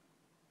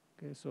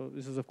 Okay, so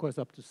this is, of course,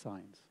 up to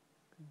signs.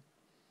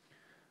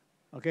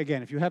 Okay,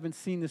 again, if you haven't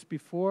seen this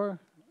before,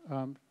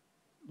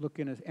 look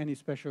in any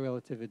special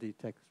relativity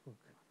textbook.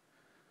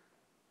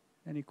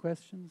 Any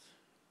questions?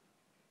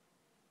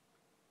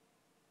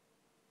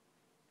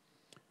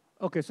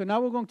 Okay, so now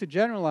we're going to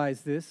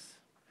generalize this.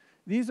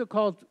 These are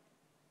called,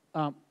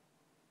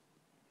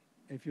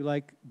 if you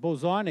like,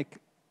 bosonic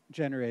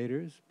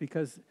generators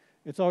because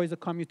it's always a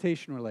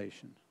commutation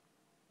relation.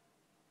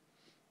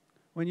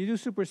 When you do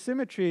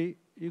supersymmetry,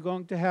 you're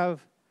going to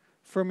have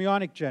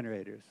fermionic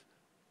generators.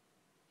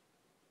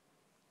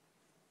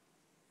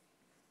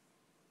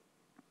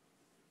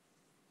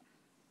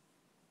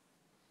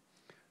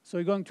 So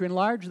you're going to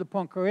enlarge the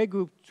Poincare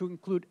group to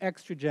include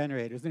extra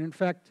generators. And in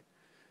fact,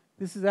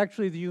 this is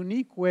actually the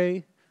unique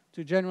way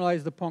to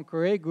generalize the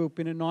Poincare group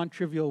in a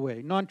non-trivial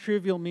way.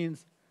 Non-trivial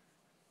means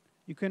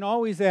you can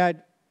always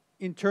add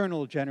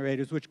internal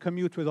generators which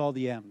commute with all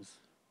the M's.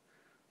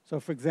 So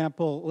for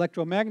example,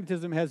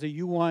 electromagnetism has a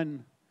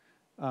U1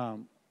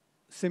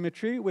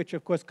 symmetry, which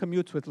of course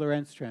commutes with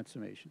Lorentz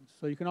transformations.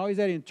 So you can always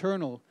add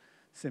internal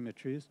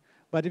symmetries.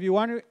 But if you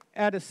want to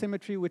add a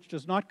symmetry which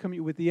does not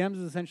commute with the M's,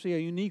 is essentially a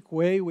unique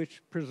way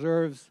which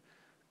preserves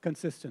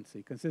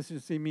consistency.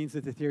 Consistency means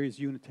that the theory is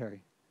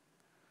unitary.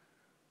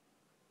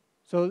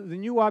 So the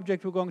new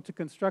object we're going to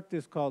construct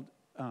is called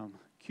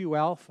Q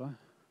alpha.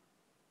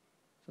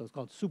 So it's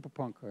called super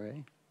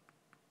Poincare.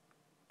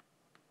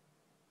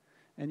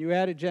 And you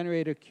add a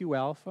generator Q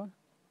alpha.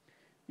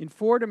 In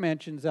 4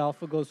 dimensions,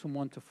 alpha goes from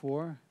 1 to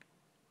 4.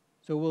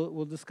 So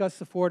we'll discuss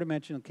the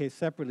 4-dimensional case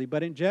separately.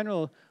 But in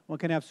general, one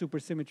can have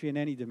supersymmetry in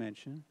any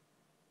dimension.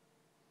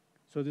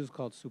 So this is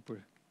called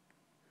supersymmetry.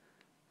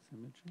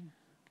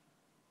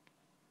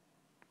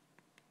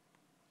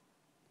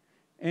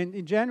 And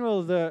in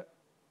general,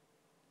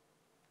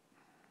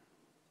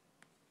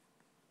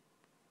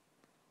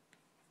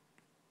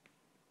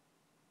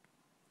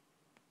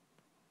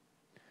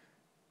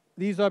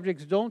 these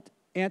objects don't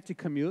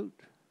anti-commute,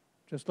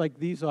 just like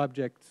these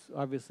objects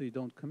obviously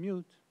don't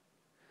commute.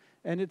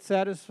 And it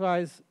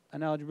satisfies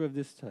an algebra of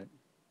this type.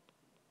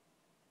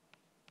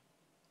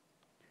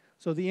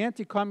 So the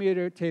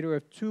anti-commutator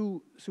of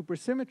 2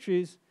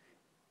 supersymmetries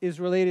is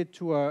related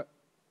to a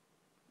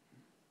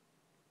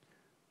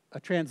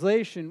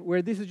translation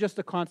where this is just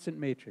a constant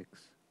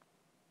matrix.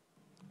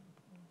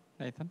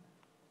 Nathan?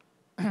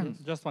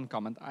 Just one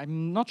comment.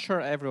 I'm not sure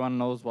everyone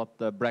knows what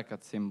the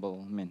bracket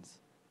symbol means.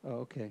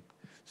 Oh, okay.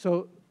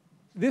 So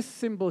this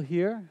symbol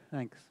here,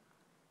 thanks.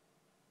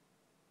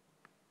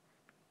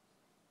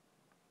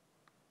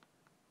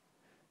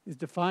 Is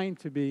defined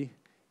to be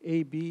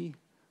AB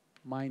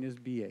minus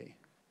BA.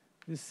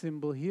 This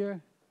symbol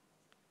here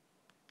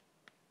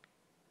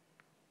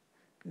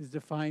is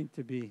defined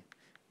to be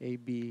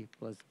AB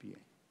plus BA.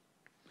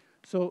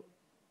 So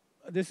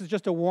this is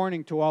just a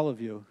warning to all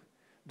of you.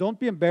 Don't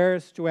be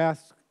embarrassed to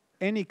ask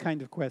any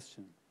kind of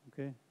question,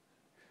 okay?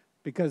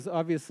 Because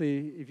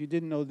obviously, if you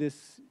didn't know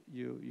this,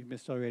 you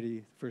missed already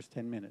the first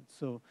 10 minutes.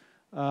 So,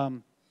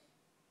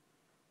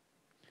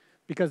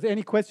 because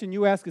any question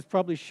you ask is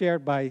probably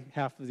shared by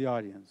half of the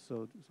audience.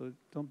 So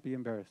don't be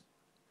embarrassed.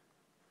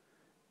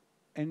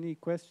 Any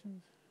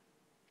questions?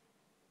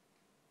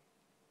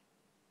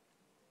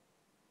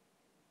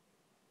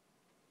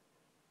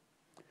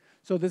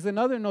 So there's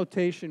another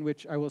notation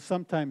which I will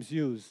sometimes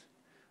use,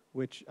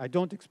 which I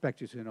don't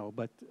expect you to know,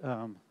 but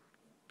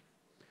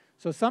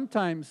so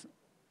sometimes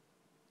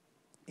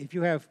if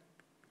you have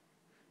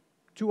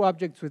two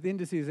objects with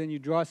indices and you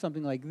draw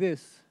something like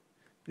this,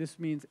 this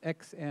means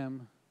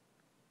xm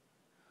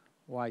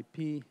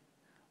yp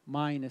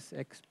minus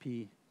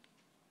xp.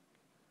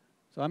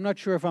 So I'm not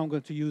sure if I'm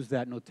going to use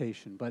that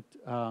notation, but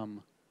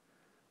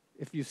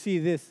if you see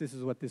this, this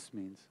is what this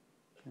means.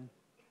 Okay.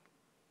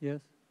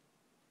 Yes?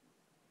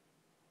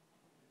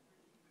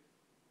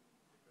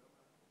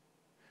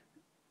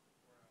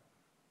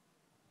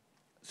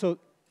 So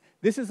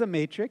this is a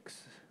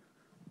matrix.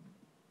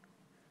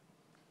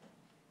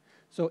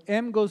 So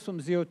m goes from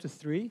 0 to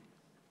 3.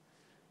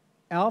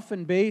 Alpha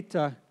and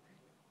beta,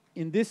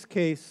 in this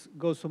case,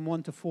 goes from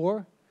 1 to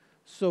 4.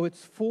 So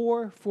it's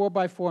 4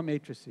 4x4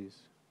 matrices.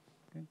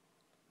 Okay?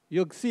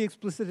 You'll see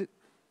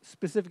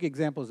specific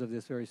examples of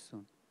this very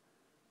soon.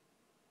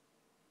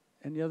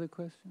 Any other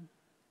questions?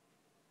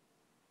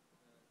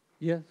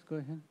 Yes, go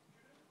ahead.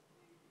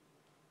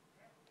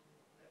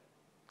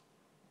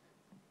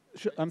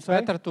 I'm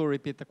sorry? Better to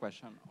repeat the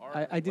question. Or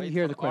I didn't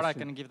hear the question. Or I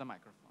can give the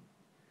microphone.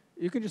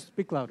 You can just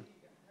speak louder.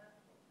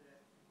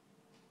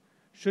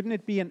 Shouldn't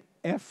it be an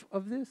F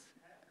of this?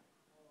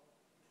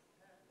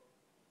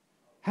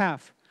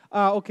 Half.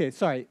 Okay,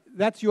 sorry.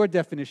 That's your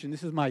definition.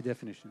 This is my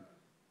definition.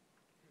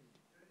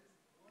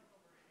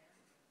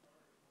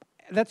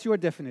 That's your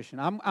definition.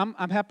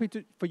 I'm happy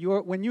to,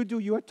 when you do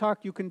your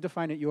talk, you can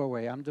define it your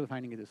way. I'm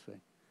defining it this way.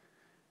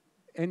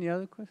 Any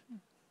other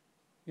questions?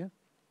 Yeah?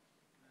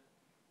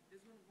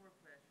 There's one more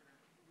question.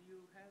 You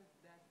have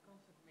that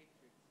concept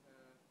matrix.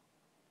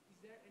 Is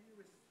there any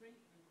restraint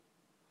in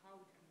how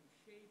it can be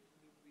shaped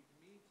with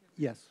meter?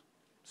 Yes.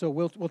 So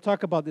we'll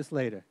talk about this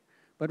later.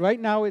 But right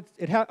now, it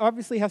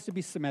obviously has to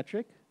be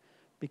symmetric,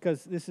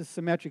 because this is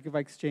symmetric if I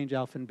exchange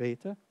alpha and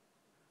beta.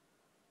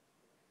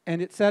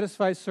 And it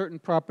satisfies certain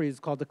properties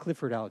called the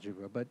Clifford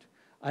algebra. But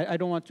I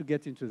don't want to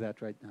get into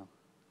that right now.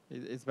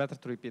 It's better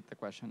to repeat the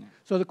question.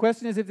 So the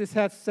question is if this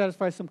has to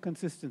satisfy some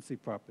consistency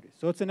properties.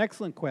 So it's an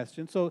excellent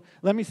question. So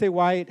let me say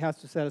why it has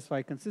to satisfy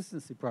a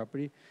consistency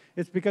property.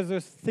 It's because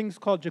there's things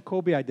called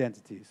Jacobi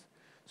identities.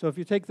 So if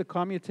you take the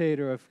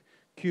commutator of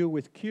Q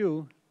with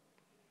Q,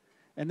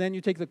 and then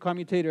you take the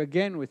commutator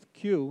again with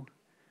Q,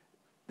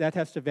 that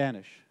has to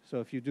vanish. So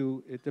if you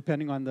do it,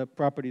 depending on the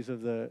properties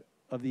of the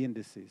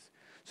indices.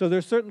 So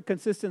there's certain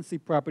consistency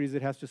properties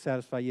it has to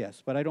satisfy,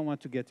 yes, but I don't want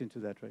to get into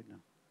that right now.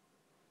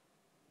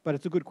 But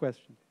it's a good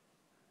question.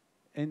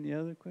 Any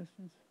other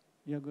questions?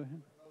 Yeah, go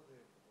ahead.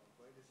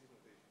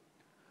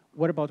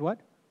 What about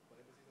what?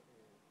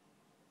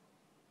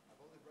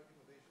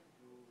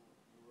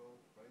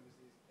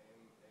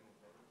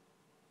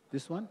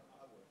 This one?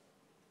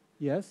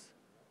 Yes.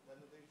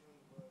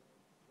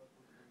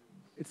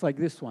 It's like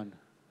this one.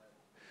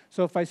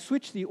 So if I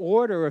switch the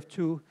order of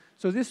two,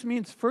 so this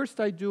means first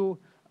I do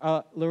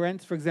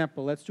Lorentz, for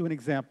example, let's do an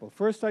example.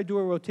 First I do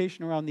a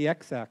rotation around the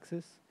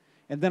x-axis,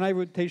 and then I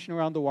rotation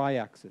around the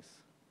y-axis.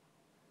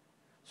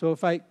 So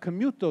if I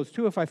commute those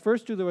two, if I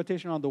first do the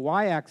rotation on the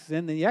y-axis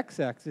and the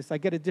x-axis, I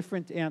get a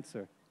different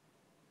answer.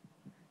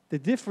 The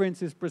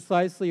difference is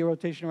precisely a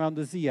rotation around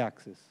the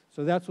z-axis.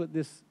 So that's what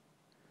this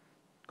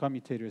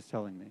commutator is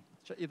telling me.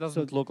 It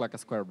doesn't look like a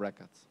square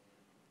bracket.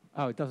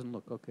 Oh, it doesn't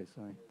look. Okay,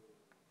 sorry.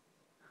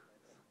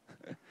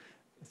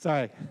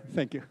 Sorry,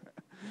 thank you.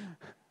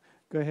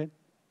 Go ahead.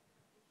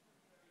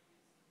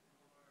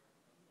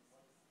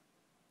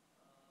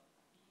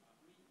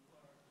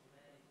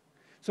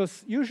 So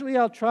usually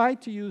I'll try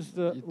to use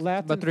the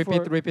Latin. But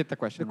repeat the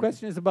question. The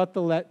question is about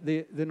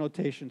the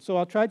notation. So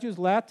I'll try to use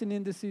Latin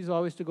indices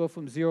always to go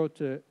from 0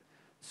 to,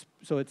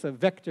 so it's a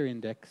vector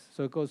index.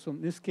 So it goes from,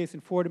 in this case,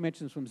 in 4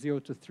 dimensions from 0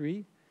 to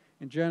 3.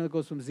 In general, it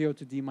goes from 0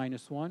 to d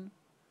minus 1.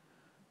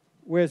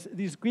 Whereas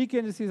these Greek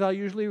indices I'll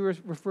usually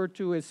refer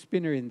to as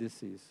spinor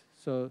indices.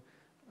 So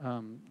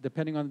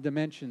depending on the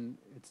dimension,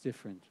 it's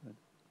different.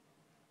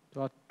 So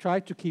I'll try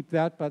to keep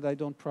that, but I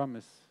don't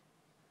promise.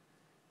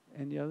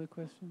 Any other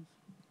questions?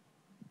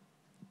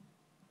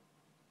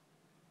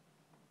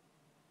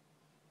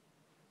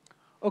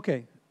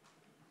 Okay.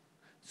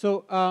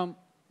 So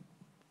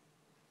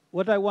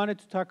what I wanted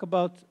to talk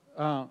about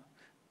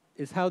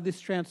is how this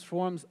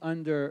transforms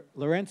under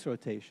Lorentz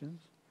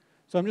rotations.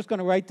 So I'm just going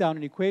to write down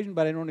an equation,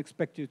 but I don't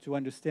expect you to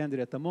understand it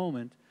at the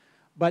moment.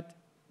 But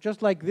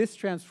just like this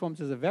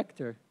transforms as a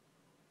vector,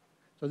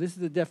 so this is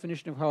the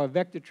definition of how a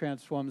vector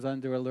transforms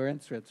under a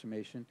Lorentz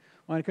transformation.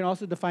 One can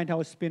also define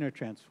how a spinor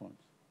transforms.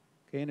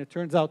 Okay, and it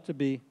turns out to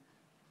be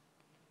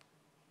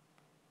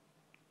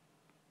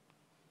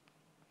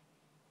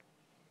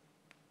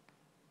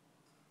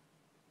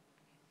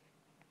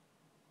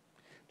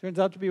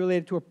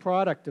related to a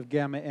product of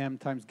gamma m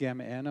times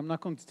gamma n. I'm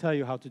not going to tell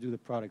you how to do the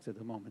products at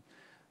the moment.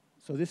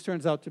 So this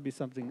turns out to be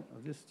something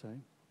of this type.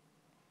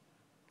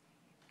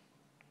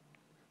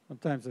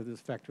 Sometimes there's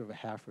this factor of a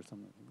half or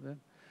something like that.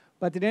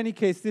 But in any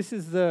case, this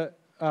is the,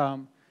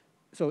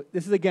 so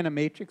this is again a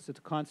matrix. It's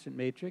a constant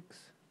matrix.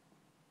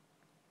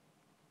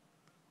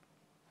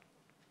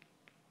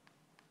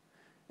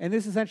 And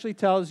this essentially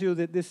tells you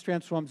that this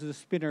transforms as a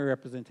spinor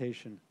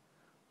representation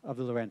of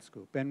the Lorentz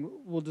group. And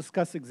we'll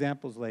discuss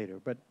examples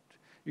later. But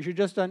you should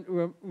just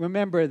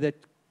remember that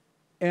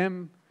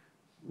M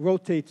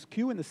rotates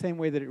Q in the same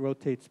way that it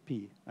rotates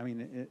P. I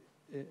mean,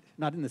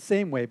 not in the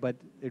same way, but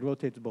it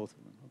rotates both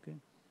of them, okay?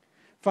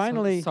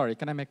 Finally... So, sorry,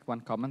 can I make one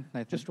comment,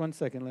 Nathan? Just 1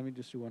 second, let me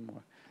just do one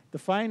more. The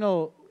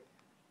final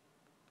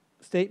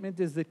statement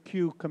is that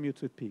Q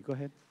commutes with P. Go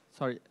ahead.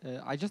 Sorry,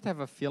 I just have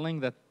a feeling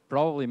that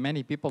probably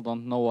many people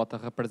don't know what a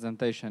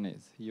representation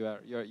is. You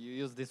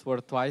use this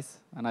word twice,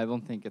 and I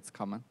don't think it's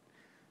common.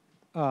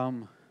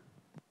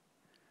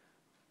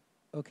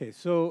 Okay,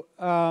 so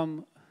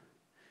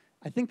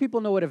I think people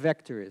know what a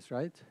vector is,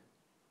 right?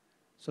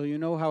 So you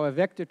know how a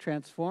vector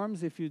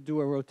transforms if you do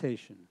a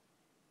rotation.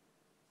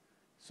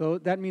 So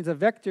that means a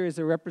vector is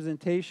a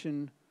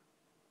representation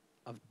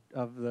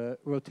of the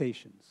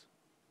rotations,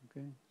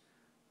 okay?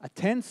 A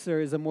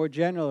tensor is a more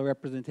general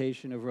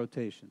representation of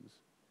rotations.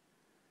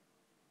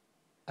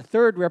 A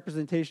third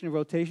representation of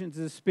rotations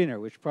is a spinor,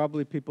 which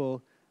probably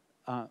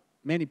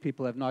many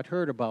people have not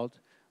heard about,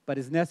 but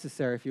is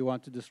necessary if you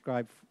want to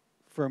describe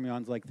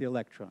fermions like the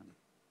electron.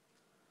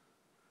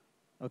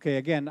 Okay,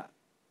 again,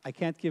 I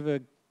can't give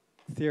a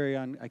theory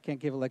on, I can't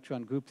give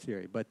electron group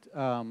theory, but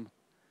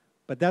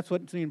that's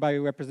what's meant by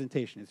a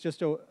representation. It's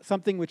just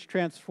something which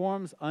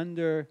transforms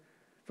under,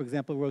 for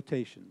example,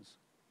 rotations.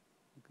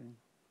 Okay.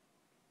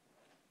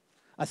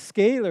 A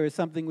scalar is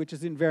something which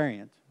is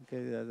invariant.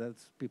 Okay,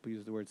 that's, people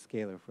use the word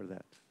scalar for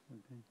that.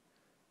 Okay.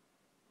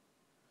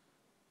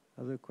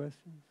 Other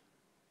questions?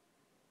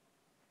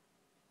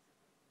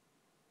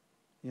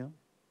 Yeah?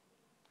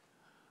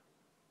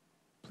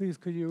 Please,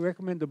 could you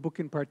recommend a book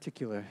in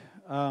particular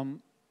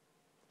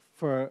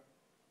for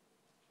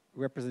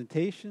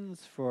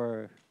representations,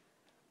 for...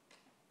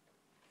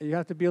 You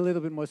have to be a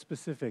little bit more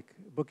specific.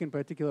 A book in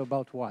particular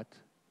about what?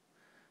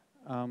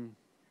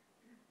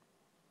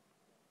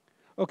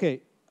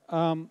 Okay.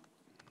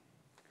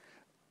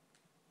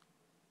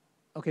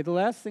 Okay, the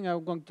last thing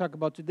I'm going to talk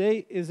about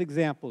today is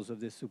examples of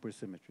this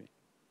supersymmetry.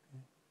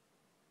 Okay.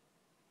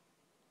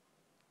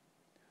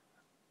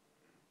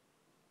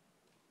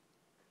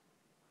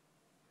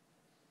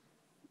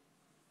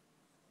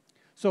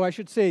 So I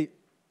should say,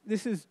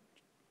 this is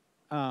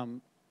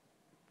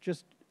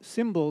just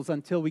symbols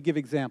until we give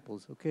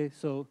examples, okay?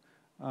 So,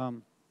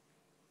 so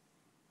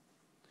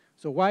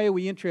why are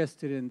we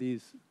interested in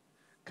these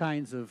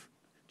kinds of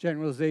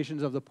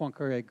generalizations of the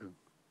Poincaré group?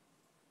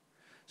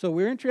 So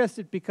we're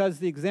interested because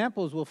the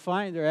examples we'll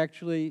find are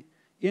actually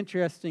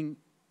interesting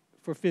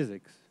for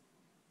physics,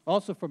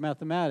 also for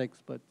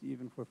mathematics, but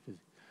even for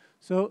physics.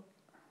 So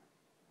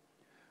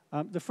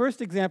the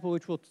first example,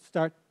 which we'll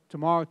start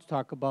tomorrow to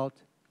talk about,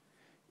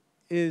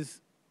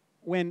 is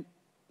when,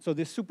 so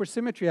this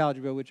supersymmetry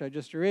algebra, which I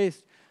just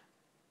erased,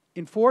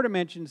 in 4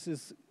 dimensions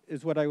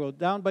is what I wrote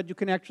down, but you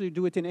can actually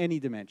do it in any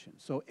dimension.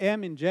 So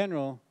M in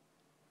general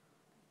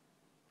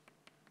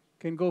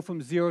can go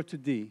from 0 to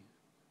D.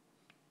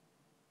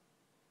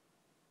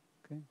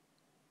 Okay?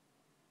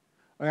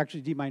 Or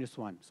actually D minus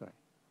 1, sorry.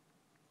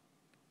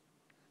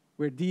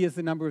 Where D is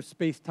the number of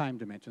space-time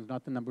dimensions,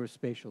 not the number of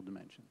spatial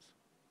dimensions.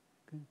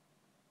 Okay?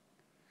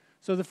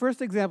 So the first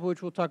example,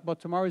 which we'll talk about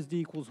tomorrow, is D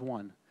equals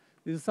 1.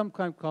 This is some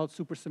kind called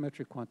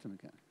supersymmetric quantum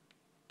mechanics.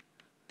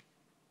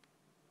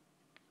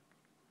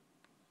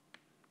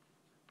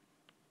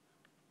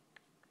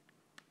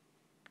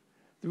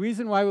 The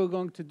reason why we're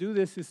going to do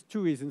this is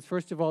 2 reasons.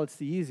 First of all, it's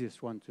the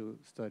easiest one to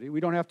study. We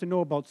don't have to know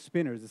about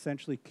spinors.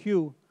 Essentially,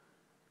 Q,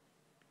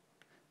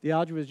 the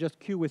algebra is just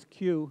Q with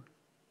Q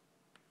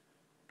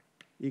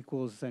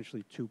equals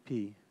essentially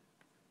 2P.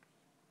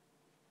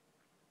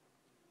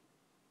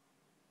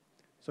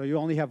 So you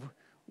only have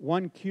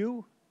 1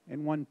 Q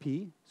and 1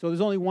 P. So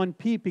there's only 1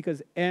 P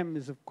because M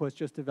is, of course,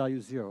 just the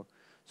value 0.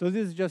 So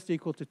this is just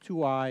equal to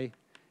 2I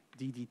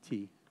d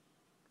dt.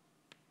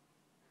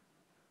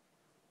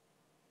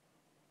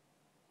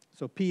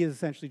 So P is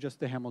essentially just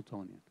the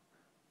Hamiltonian.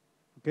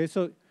 Okay,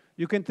 so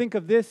you can think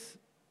of this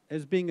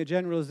as being a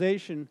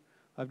generalization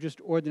of just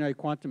ordinary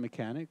quantum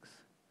mechanics.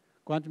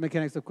 Quantum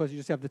mechanics, of course, you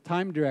just have the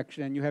time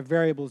direction, and you have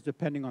variables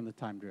depending on the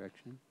time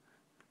direction.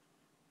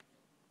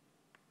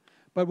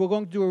 But we're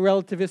going to do a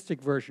relativistic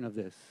version of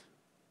this.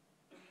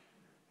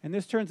 And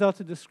this turns out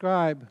to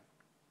describe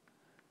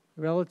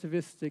a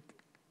relativistic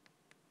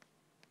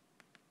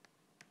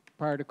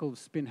particle of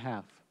spin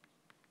half.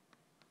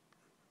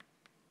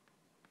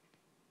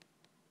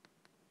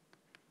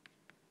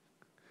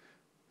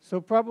 So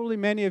probably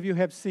many of you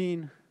have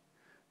seen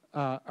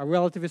a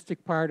relativistic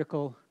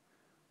particle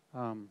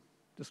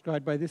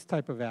described by this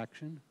type of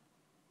action.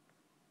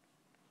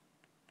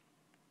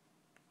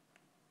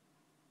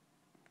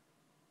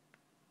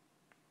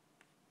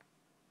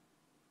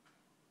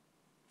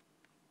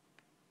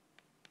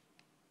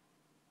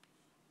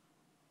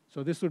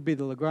 So this would be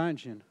the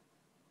Lagrangian.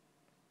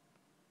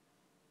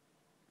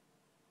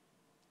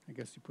 I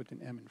guess you put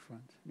an M in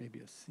front, maybe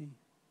a C.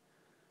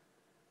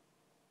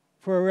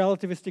 For a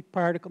relativistic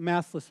particle,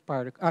 massless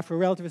particle, for a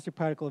relativistic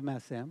particle of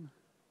mass M.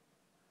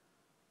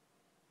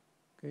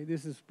 Okay,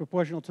 this is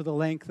proportional to the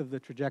length of the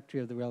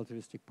trajectory of the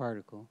relativistic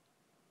particle.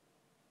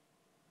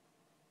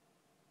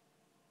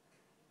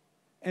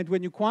 And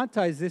when you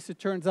quantize this, it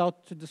turns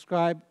out to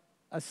describe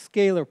a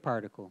scalar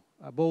particle,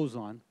 a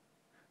boson,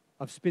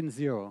 of spin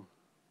 0.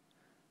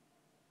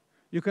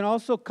 You can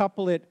also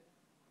couple it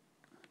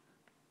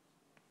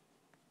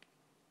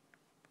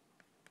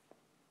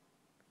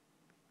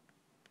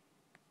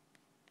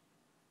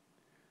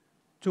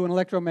to an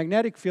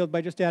electromagnetic field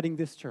by just adding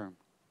this term.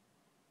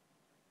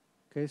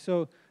 Okay,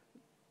 so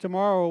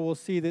tomorrow we'll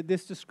see that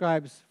this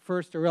describes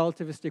first a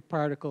relativistic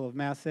particle of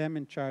mass m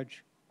and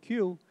charge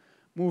q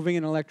moving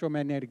in an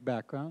electromagnetic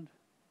background.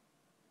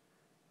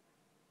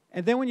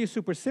 And then when you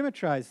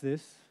supersymmetrize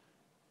this,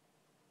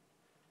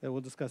 that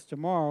we'll discuss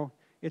tomorrow,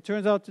 it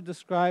turns out to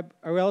describe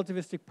a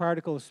relativistic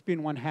particle of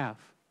spin 1/2.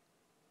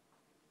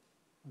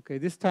 Okay,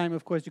 this time,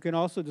 of course, you can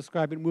also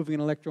describe it moving in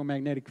an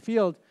electromagnetic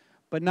field,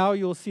 but now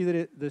you'll see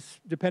that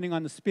depending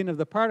on the spin of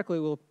the particle, it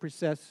will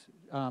precess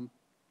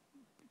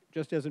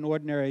just as an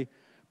ordinary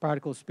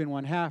particle spin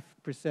 1/2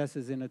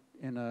 precesses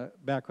in a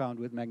background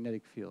with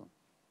magnetic field.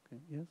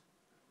 Okay, yes?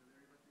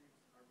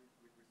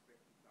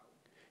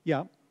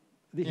 Yeah.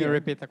 Can you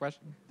repeat the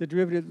question? The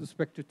derivative with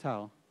respect to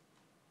tau.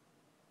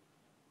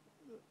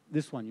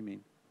 This one, you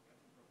mean?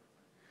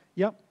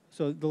 Yep.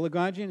 So the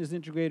Lagrangian is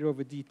integrated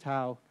over d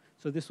tau.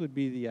 So this would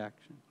be the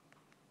action.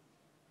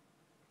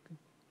 Okay.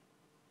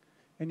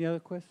 Any other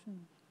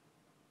questions?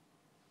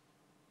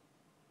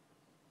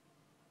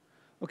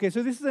 Okay,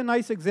 so this is a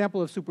nice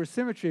example of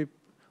supersymmetry.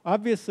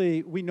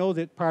 Obviously, we know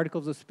that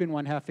particles of spin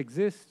 1/2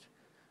 exist.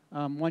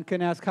 One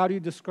can ask, how do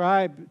you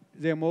describe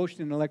their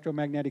motion in an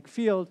electromagnetic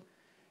field?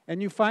 And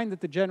you find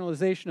that the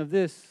generalization of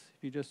this,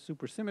 if you just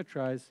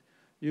supersymmetrize,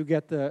 you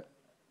get the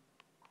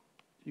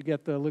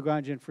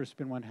Lagrangian for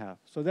spin 1/2.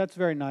 So that's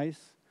very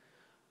nice.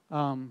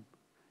 And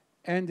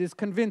is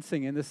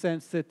convincing in the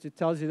sense that it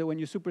tells you that when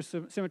you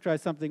supersymmetrize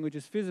something which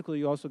is physical,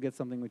 you also get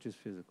something which is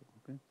physical.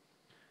 Okay?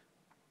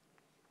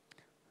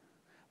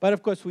 But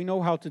of course, we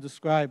know how to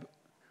describe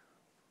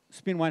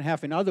spin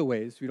 1/2 in other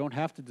ways. We don't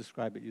have to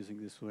describe it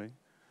using this way.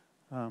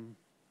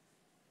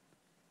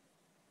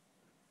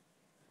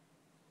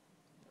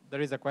 There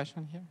is a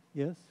question here.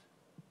 Yes? Is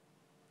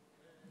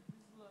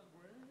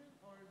Lagrangian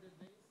or the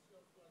density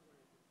of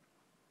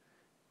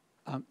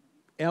Lagrangian?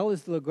 L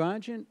is the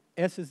Lagrangian,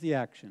 S is the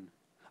action.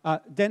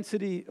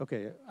 Density,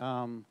 okay,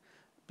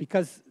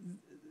 because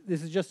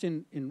this is just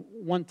in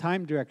one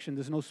time direction,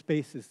 there's no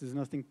spaces, there's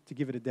nothing to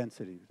give it a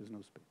density, there's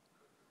no space.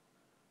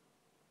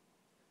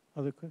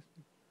 Other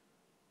questions?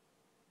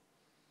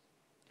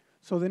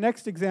 So the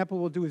next example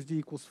we'll do is d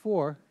equals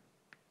 4.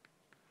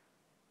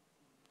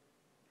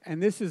 And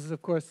this is,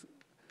 of course,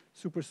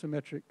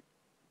 supersymmetric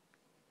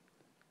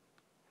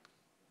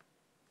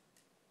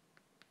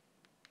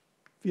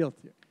field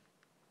theory.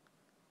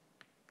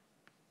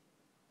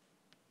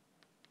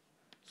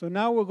 So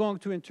now we're going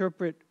to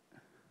interpret,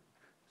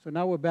 so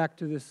now we're back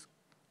to this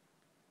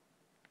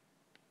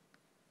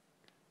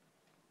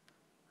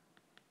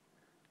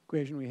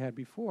equation we had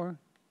before,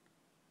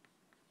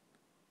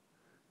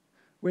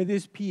 where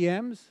these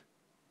PMs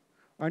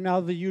are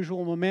now the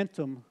usual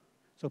momentum.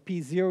 So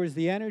P0 is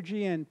the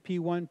energy, and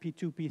P1,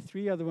 P2,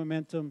 P3 are the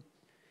momentum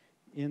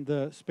in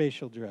the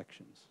spatial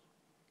directions.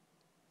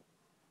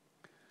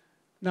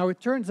 Now, it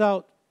turns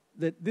out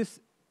that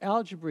this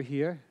algebra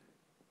here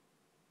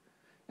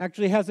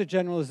actually has a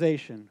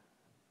generalization,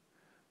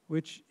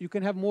 which you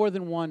can have more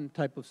than one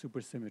type of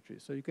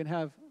supersymmetry. So you can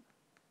have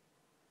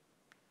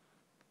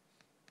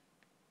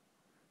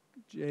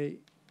J.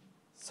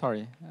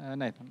 Sorry,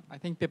 Nathan. I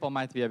think people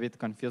might be a bit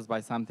confused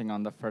by something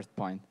on the first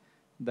point.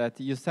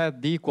 That you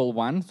said d equal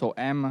 1, so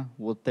m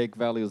would take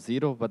value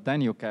 0, but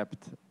then you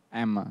kept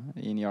m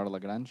in your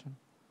Lagrangian.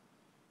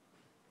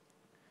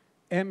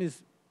 M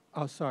is,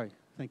 oh, sorry,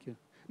 thank you.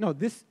 No,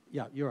 this,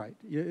 yeah, you're right.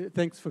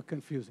 Thanks for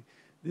confusing.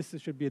 This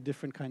should be a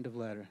different kind of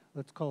ladder.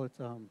 Let's call it,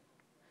 so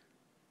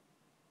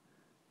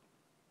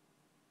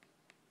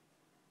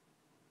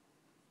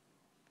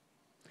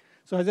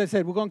as I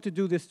said, we're going to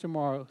do this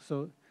tomorrow,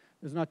 so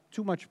there's not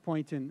too much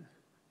point in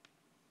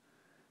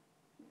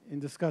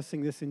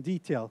discussing this in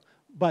detail.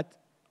 But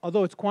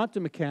although it's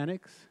quantum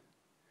mechanics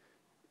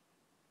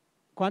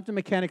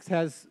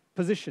has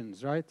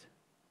positions, right?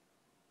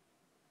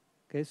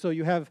 Okay, so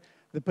you have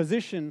the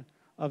position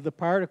of the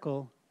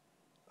particle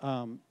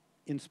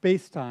in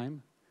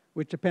space-time,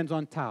 which depends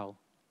on tau.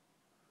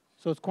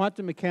 So it's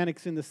quantum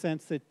mechanics in the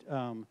sense that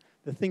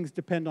the things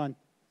depend on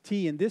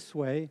t in this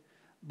way,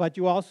 but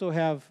you also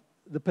have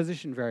the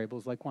position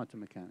variables like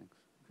quantum mechanics.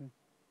 Okay?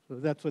 So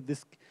that's what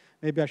this,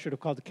 maybe I should have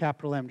called it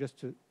capital M just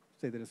to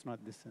say that it's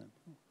not this end.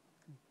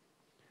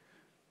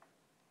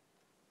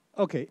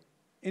 Okay,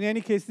 in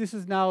any case, this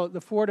is now the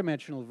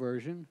 4-dimensional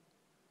version.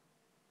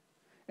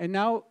 And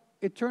now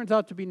it turns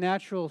out to be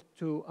natural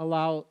to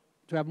allow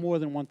to have more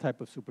than one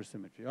type of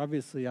supersymmetry.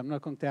 Obviously, I'm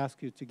not going to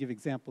ask you to give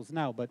examples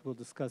now, but we'll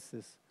discuss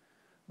this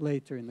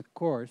later in the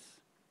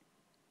course.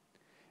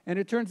 And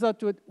it turns out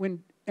to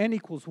when n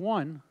equals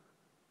 1,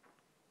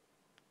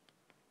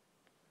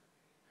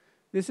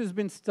 This has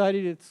been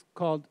studied. It's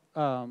called,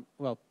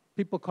 well,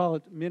 people call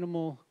it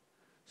minimal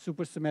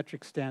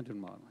supersymmetric standard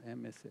model,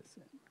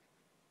 MSSM.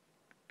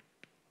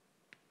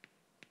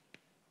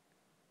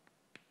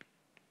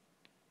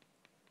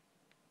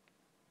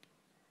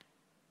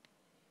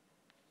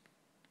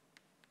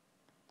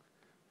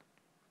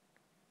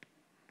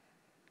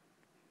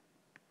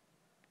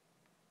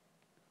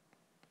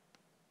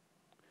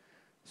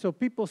 So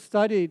people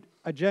studied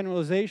a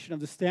generalization of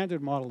the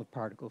standard model of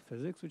particle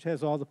physics, which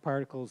has all the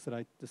particles that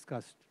I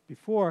discussed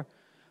before,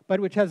 but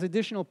which has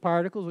additional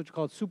particles, which are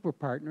called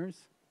superpartners.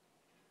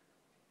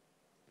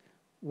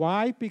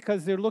 Why?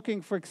 Because they're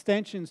looking for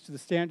extensions to the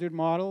standard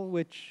model,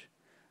 which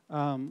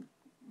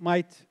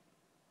might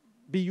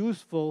be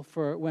useful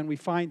for when we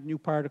find new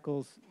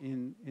particles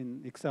in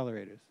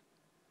accelerators.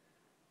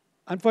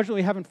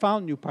 Unfortunately, we haven't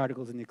found new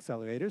particles in the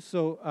accelerators,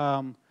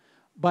 so,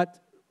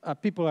 but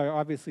people are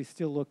obviously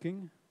still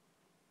looking.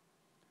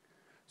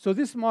 So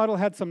this model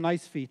had some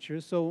nice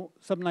features. So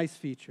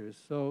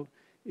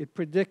it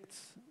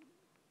predicts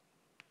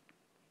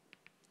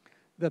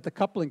that the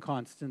coupling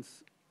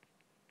constants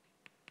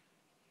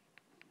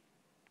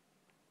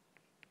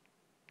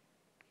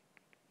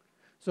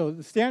so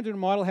the standard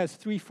model has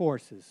three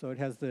forces. So it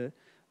has the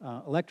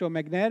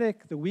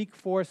electromagnetic, the weak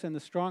force, and the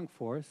strong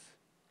force.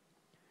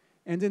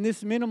 And in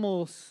this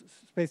minimal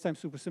space-time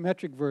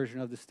supersymmetric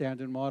version of the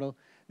standard model,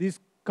 these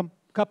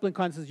coupling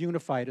constants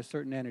unify at a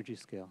certain energy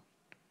scale.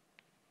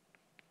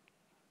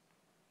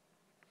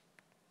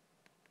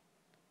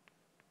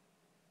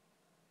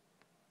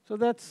 So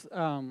that's,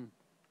 I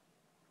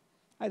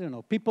don't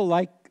know, people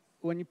like,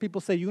 when people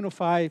say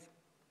unify,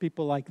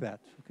 people like that,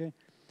 okay?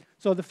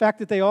 So the fact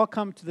that they all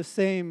come to the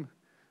same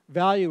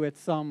value at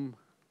some,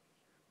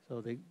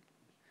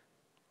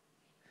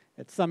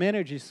 at some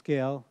energy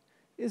scale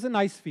is a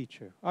nice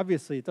feature.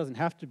 Obviously, it doesn't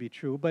have to be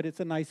true, but it's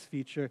a nice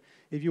feature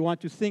if you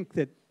want to think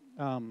that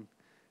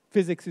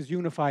physics is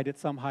unified at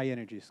some high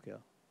energy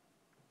scale.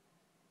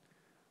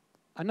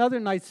 Another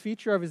nice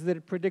feature of it is that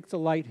it predicts a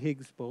light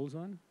Higgs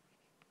boson.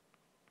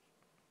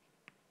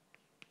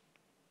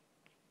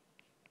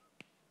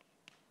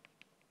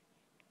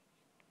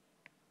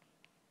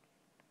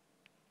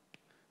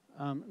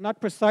 Not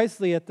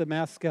precisely at the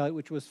mass scale at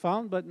which was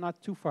found, but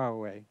not too far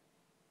away.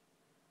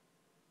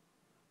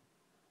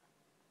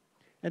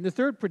 And the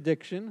third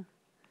prediction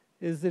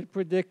is that it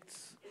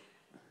predicts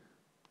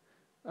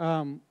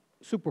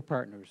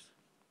superpartners.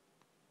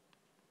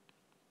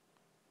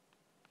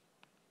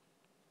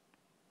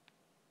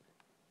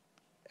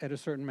 At a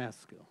certain mass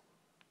scale.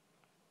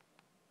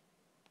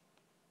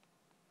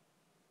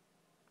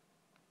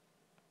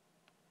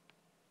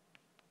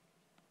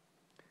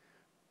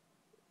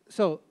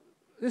 So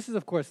this is,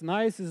 of course,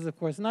 nice. This is, of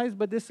course, nice.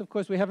 But this, of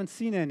course, we haven't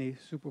seen any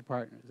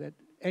superpartners at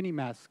any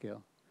mass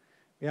scale.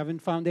 We haven't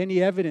found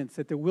any evidence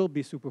that there will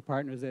be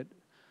superpartners at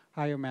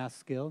higher mass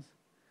scales.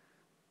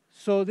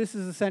 So this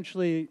is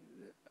essentially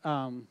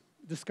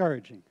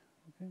discouraging.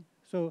 Okay?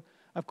 So,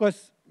 of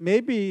course,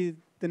 maybe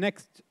the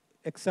next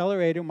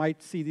accelerator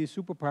might see these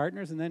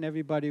superpartners, and then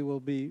everybody will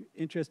be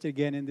interested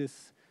again in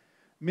this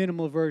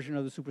minimal version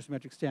of the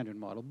supersymmetric standard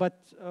model. But,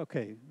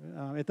 okay,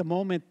 at the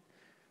moment,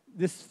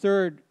 this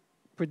third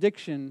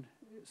prediction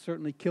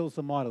certainly kills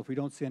the model if we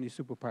don't see any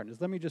superpartners.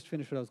 Let me just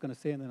finish what I was going to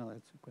say, and then I'll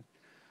answer the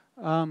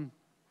question.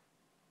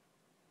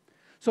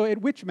 So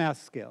at which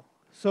mass scale?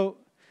 So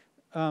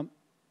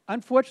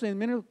unfortunately, the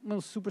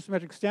minimal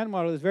supersymmetric standard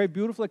model is very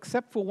beautiful,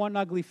 except for one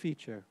ugly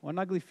feature. One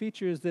ugly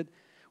feature is that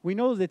we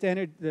know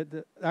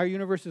that our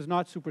universe is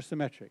not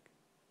supersymmetric,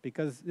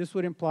 because this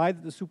would imply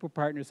that the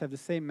superpartners have the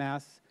same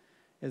mass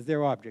as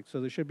their object.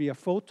 So there should be a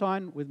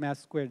photon with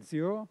mass squared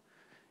 0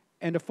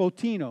 and a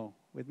photino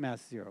with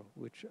mass 0,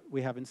 which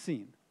we haven't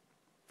seen.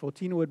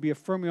 Photino would be a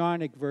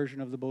fermionic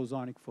version of the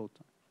bosonic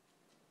photon.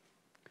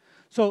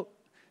 So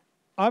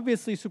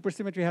obviously,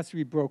 supersymmetry has to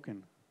be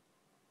broken.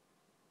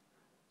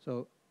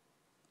 So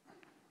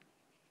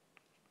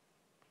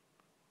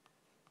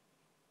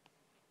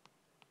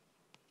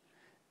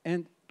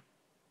and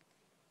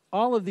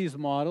all of these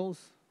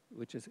models,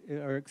 which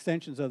are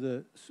extensions of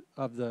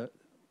the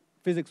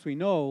physics we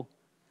know,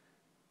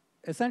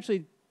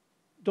 essentially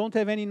don't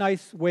have any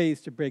nice ways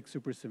to break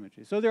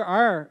supersymmetry. So there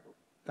are,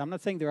 I'm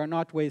not saying there are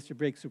not ways to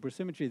break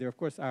supersymmetry. There, of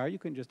course, are. You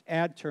can just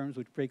add terms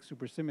which break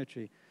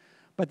supersymmetry.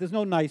 But there's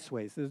no nice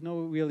ways. There's no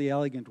really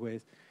elegant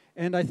ways.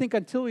 And I think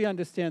until we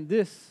understand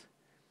this,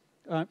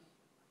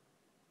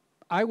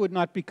 I would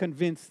not be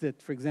convinced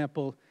that, for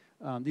example,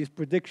 these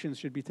predictions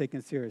should be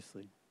taken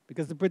seriously.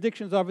 Because the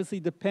predictions obviously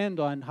depend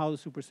on how the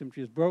supersymmetry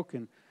is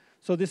broken.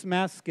 So this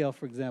mass scale,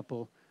 for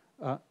example,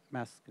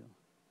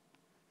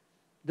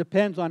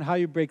 depends on how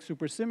you break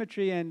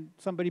supersymmetry, and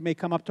somebody may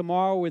come up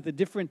tomorrow with a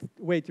different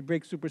way to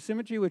break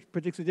supersymmetry, which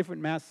predicts a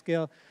different mass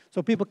scale.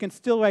 So people can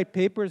still write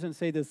papers and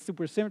say there's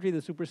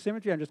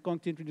supersymmetry. I'm just going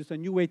to introduce a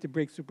new way to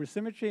break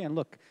supersymmetry. And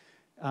look,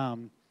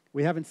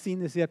 we haven't seen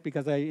this yet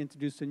because I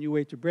introduced a new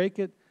way to break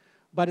it.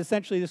 But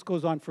essentially, this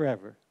goes on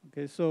forever.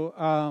 Okay,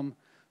 so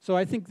so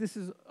I think this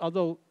is,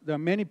 although there are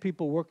many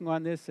people working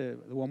on this, there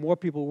were more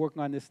people working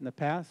on this in the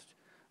past,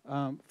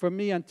 For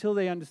me, until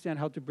they understand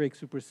how to break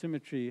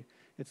supersymmetry,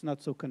 it's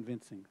not so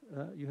convincing.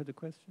 You had a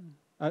question?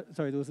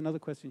 Sorry, there was another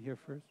question here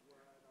first.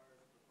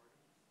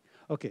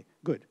 Okay,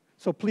 good.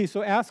 So please,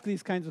 so ask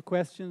these kinds of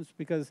questions,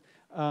 because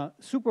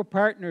super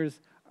partners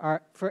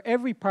are, for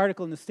every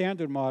particle in the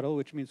standard model,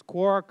 which means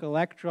quark,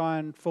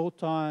 electron,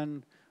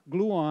 photon,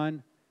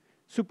 gluon,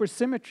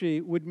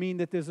 supersymmetry would mean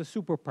that there's a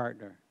super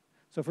partner.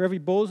 So for every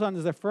boson,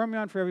 there's a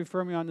fermion. For every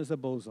fermion, there's a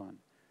boson.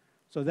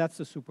 So that's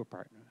the super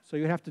partner. So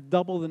you have to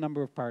double the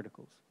number of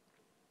particles.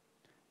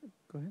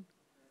 Go ahead.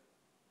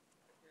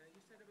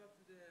 You said about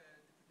the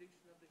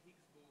prediction of the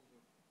Higgs boson.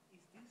 Is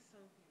this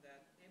something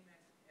that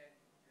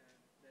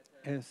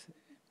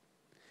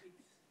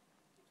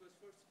it was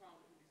first found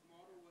in this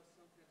model, was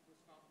something that was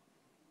found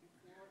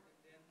before, and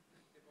then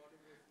the model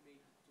was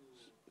made to...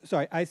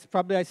 Sorry, I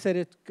said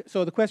it.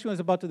 So the question was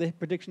about the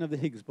prediction of the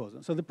Higgs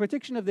boson. So the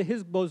prediction of the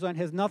Higgs boson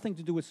has nothing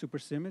to do with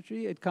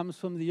supersymmetry. It comes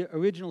from the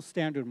original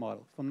standard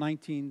model from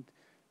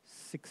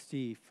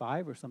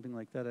 1965 or something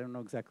like that. I don't know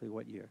exactly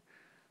what year.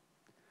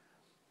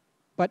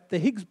 But the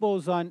Higgs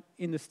boson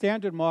in the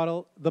standard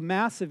model, the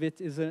mass of it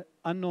is an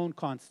unknown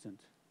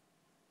constant.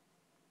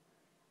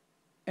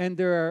 And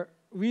there are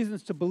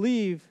reasons to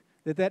believe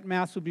that that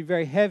mass will be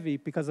very heavy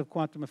because of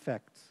quantum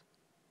effects.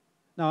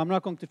 Now, I'm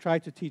not going to try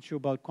to teach you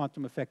about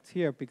quantum effects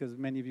here, because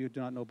many of you do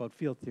not know about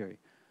field theory.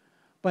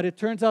 But it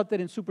turns out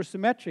that in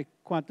supersymmetric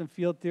quantum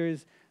field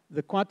theories,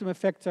 the quantum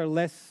effects are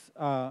less,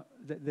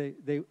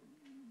 they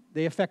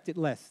affect it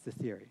less, the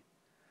theory.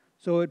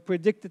 So it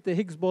predicted the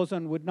Higgs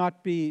boson would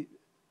not be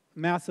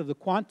mass of the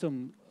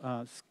quantum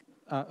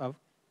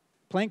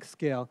Planck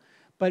scale,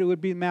 but it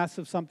would be mass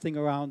of something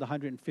around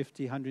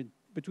 150,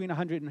 between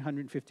 100 and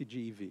 150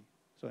 GeV.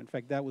 So in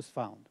fact, that was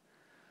found.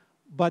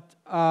 But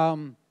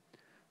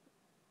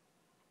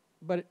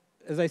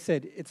as I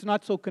said, it's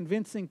not so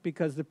convincing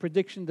because the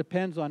prediction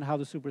depends on how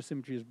the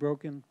supersymmetry is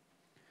broken.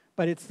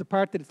 But it's the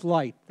part that it's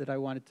light that I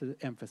wanted to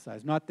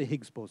emphasize, not the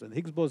Higgs boson. The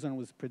Higgs boson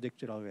was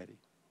predicted already.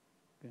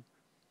 Okay.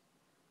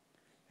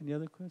 Any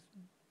other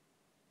questions?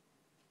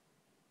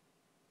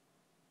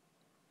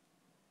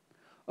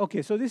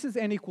 Okay, so this is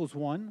n equals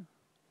 1.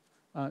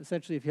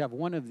 Essentially, if you have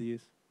one of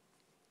these.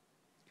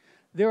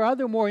 There are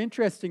other more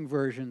interesting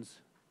versions.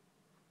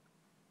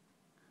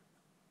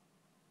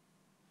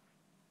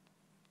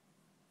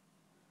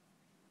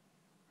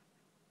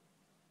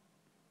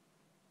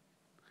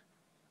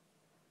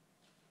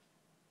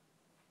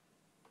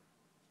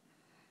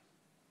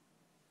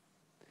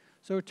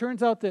 So it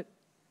turns out that,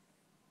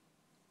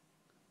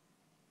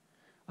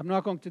 I'm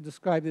not going to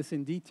describe this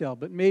in detail,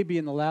 but maybe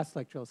in the last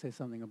lecture I'll say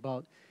something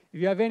about,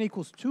 if you have n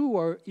equals 2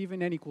 or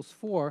even n equals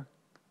 4,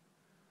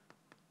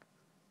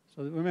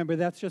 so remember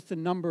that's just a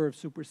number of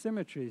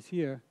supersymmetries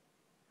here,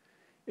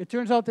 it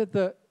turns out that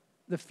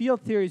the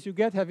field theories you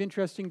get have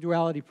interesting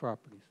duality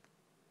properties.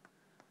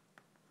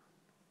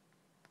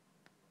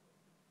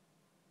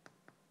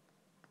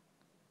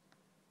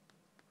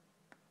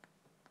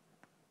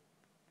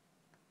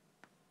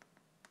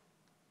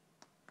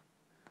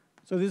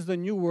 So this is the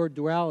new word,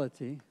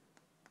 duality.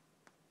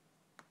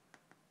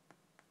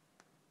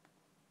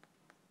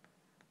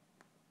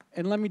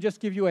 And let me just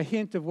give you a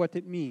hint of what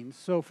it means.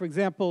 So for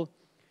example,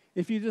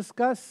 if you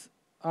discuss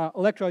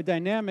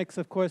electrodynamics,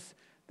 of course,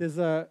 there's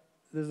a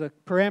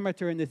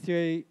parameter in the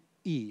theory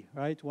E,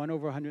 right? 1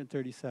 over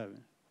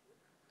 137.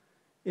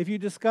 If you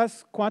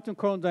discuss quantum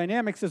coulomb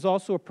dynamics, there's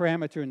also a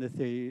parameter in the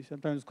theory,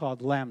 sometimes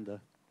called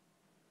lambda.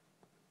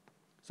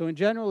 So in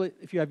general,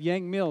 if you have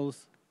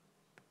Yang-Mills,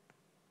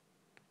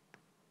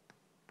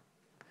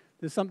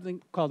 there's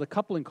something called a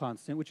coupling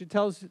constant, which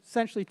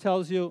essentially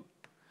tells you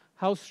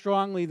how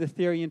strongly the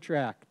theory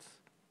interacts.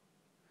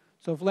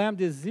 So if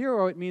lambda is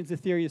 0, it means the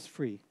theory is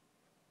free.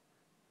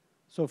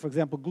 So for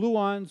example,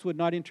 gluons would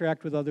not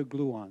interact with other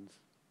gluons.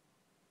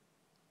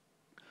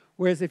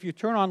 Whereas if you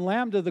turn on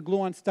lambda, the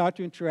gluons start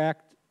to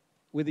interact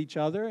with each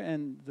other,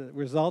 and the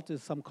result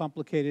is some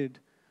complicated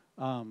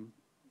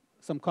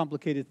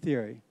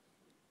theory.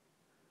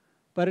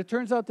 But it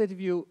turns out that if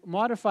you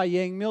modify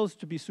Yang-Mills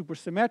to be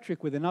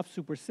supersymmetric with enough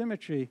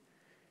supersymmetry,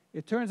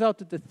 it turns out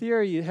that the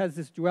theory has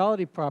this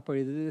duality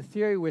property, that the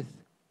theory with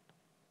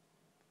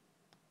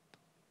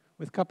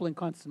coupling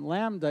constant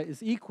lambda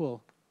is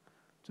equal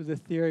to the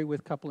theory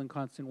with coupling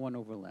constant 1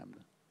 over lambda.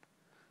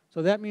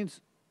 So that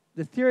means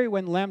the theory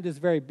when lambda is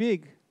very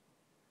big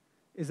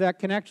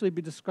can actually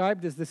be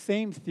described as the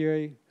same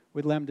theory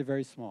with lambda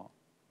very small.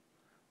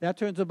 That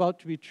turns out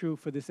to be true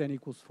for this n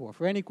equals 4.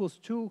 For n equals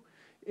 2,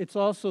 it's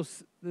also,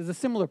 there's a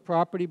similar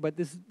property, but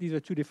these are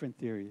two different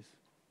theories.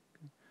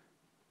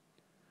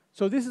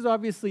 So this is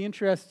obviously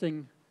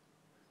interesting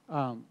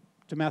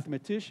to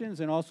mathematicians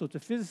and also to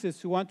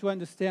physicists who want to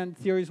understand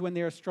theories when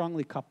they are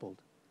strongly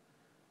coupled.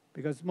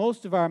 Because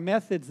most of our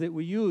methods that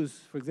we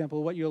use, for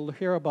example, what you'll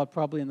hear about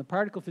probably in the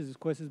particle physics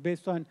course, is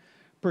based on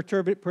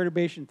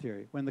perturbation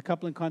theory, when the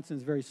coupling constant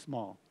is very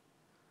small.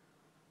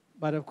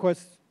 But of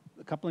course,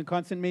 the coupling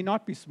constant may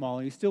not be small,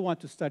 and you still want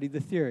to study the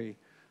theory.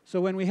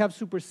 So when we have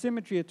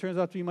supersymmetry, it turns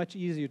out to be much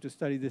easier to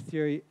study the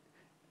theory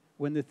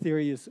when the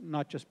theory is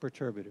not just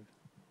perturbative.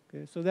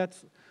 Okay, so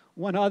that's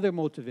one other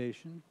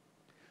motivation.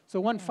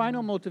 So one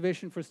final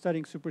motivation for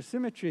studying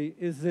supersymmetry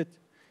is that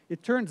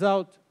it turns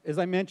out, as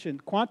I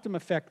mentioned, quantum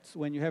effects,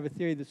 when you have a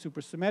theory that's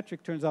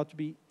supersymmetric, turns out to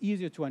be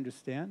easier to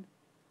understand.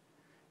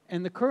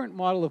 And the current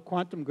model of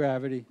quantum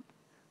gravity,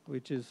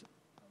 which is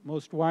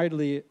most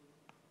widely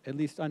at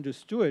least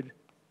understood,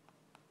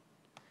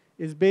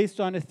 is based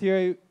on a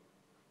theory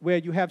where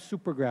you have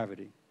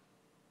supergravity.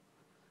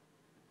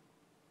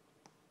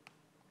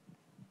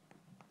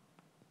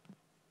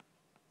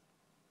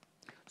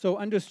 So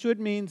understood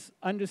means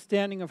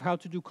understanding of how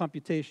to do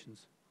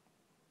computations,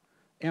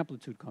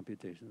 amplitude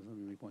computations, let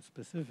me be more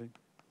specific.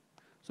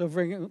 So for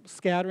example,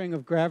 scattering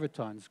of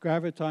gravitons.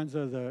 Gravitons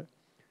are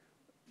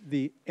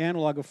the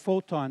analog of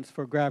photons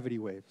for gravity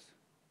waves.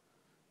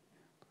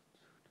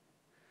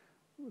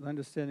 With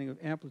understanding of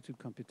amplitude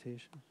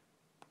computation.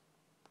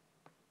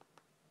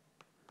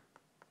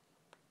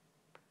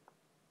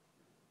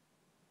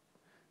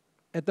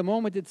 At the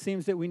moment, it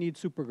seems that we need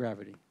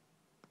supergravity.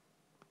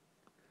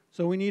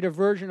 So we need a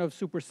version of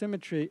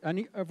supersymmetry,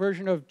 a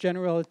version of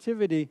general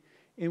relativity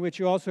in which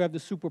you also have the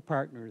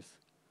superpartners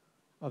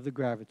of the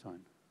graviton.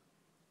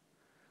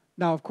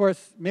 Now, of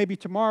course, maybe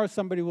tomorrow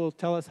somebody will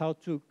tell us how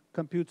to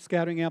compute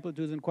scattering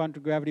amplitudes in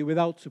quantum gravity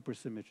without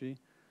supersymmetry.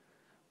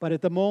 But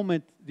at the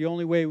moment, the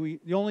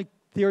only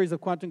theories of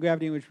quantum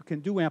gravity in which we can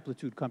do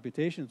amplitude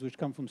computations, which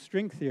come from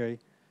string theory,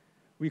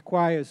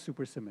 requires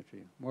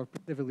supersymmetry, more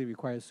specifically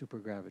requires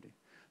supergravity.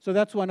 So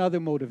that's one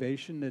other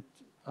motivation that,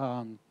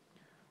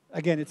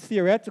 again, it's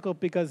theoretical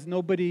because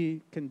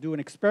nobody can do an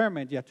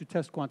experiment yet to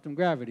test quantum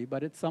gravity,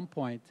 but at some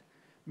point,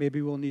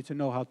 maybe we'll need to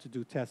know how to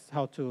do tests,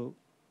 how to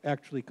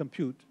actually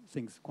compute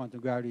things, quantum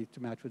gravity, to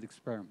match with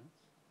experiments.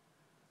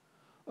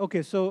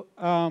 Okay, so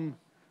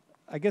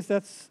I guess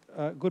that's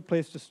a good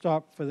place to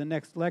stop for the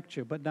next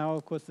lecture, but now,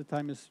 of course, the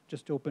time is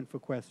just open for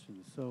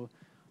questions. So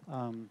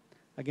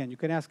again, you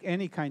can ask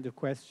any kind of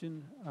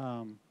question.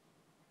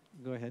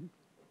 Go ahead.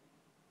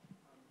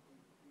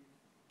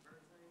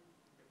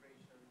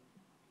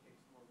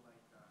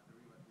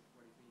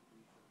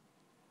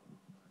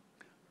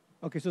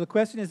 Okay, so the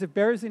question is, if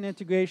Berezin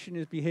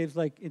integration behaves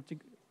like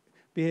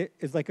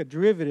is like a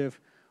derivative,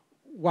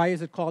 why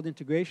is it called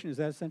integration? Is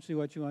that essentially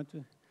what you want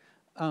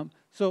to?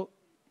 So,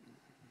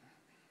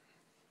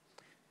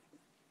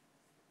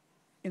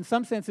 in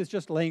some sense, it's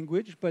just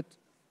language, but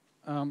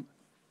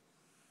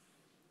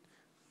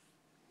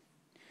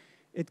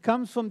it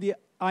comes from the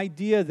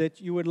idea that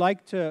you would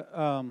like to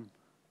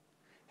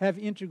have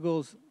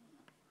integrals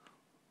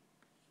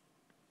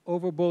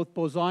over both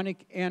bosonic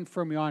and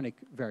fermionic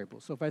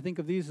variables. So if I think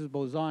of these as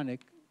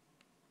bosonic,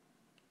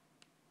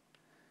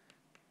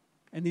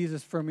 and these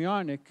as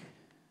fermionic,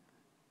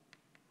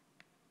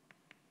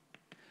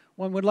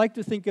 one would like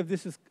to think of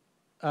this as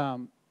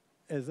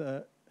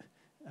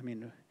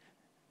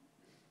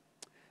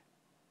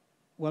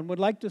one would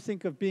like to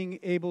think of being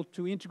able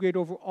to integrate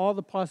over all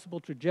the possible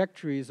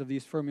trajectories of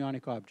these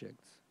fermionic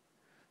objects.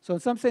 So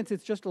in some sense,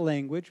 it's just a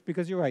language,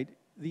 because you're right,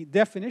 the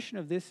definition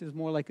of this is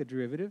more like a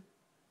derivative.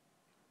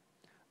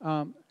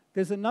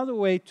 There's another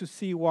way to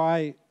see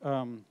why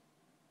the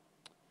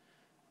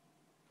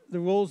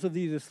roles of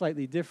these are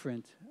slightly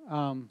different.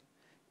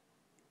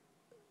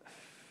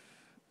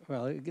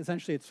 Well,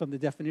 essentially, it's from the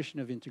definition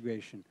of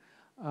integration.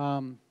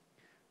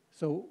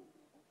 So,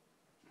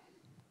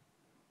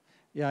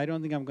 yeah, I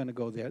don't think I'm going to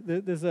go there.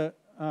 There's a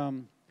so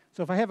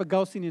if I have a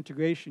Gaussian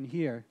integration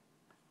here,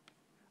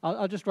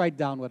 I'll just write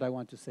down what I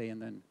want to say and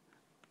then.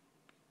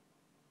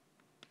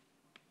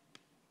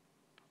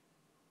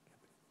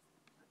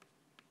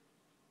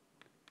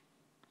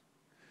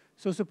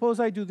 So suppose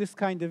I do this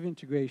kind of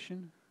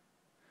integration.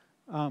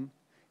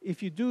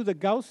 If you do the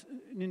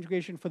Gaussian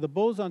integration for the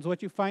bosons,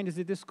 what you find is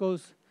that this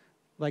goes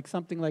like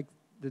something like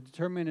the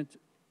determinant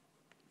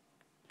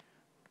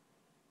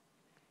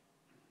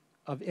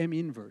of M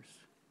inverse.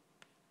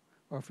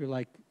 Or if you're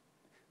like,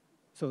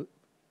 so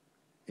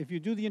if you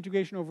do the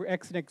integration over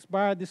x and x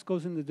bar, this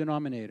goes in the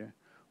denominator,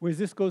 whereas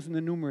this goes in the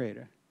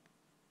numerator.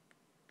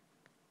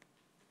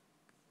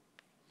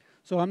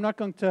 So I'm not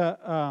going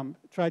to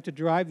try to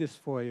derive this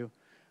for you.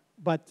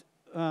 But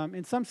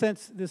in some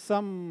sense, there's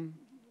some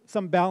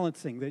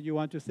balancing that you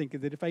want to think of,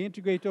 that if I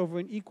integrate over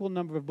an equal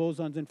number of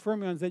bosons and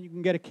fermions, then you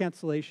can get a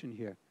cancellation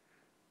here.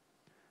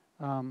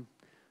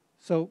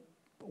 So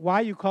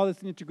why you call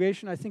this an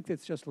integration, I think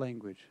that's just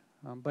language.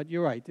 But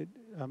you're right.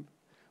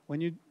 When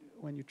you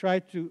try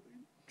to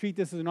treat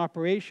this as an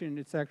operation,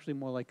 it's actually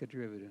more like a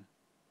derivative.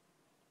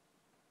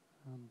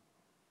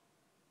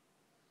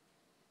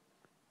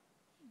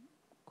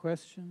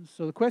 Questions?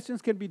 So the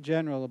questions can be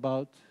general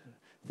about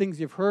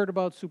things you've heard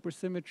about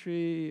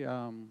supersymmetry,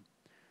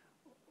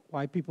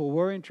 why people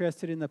were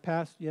interested in the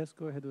past. Yes,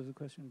 go ahead. There was a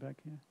question back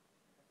here.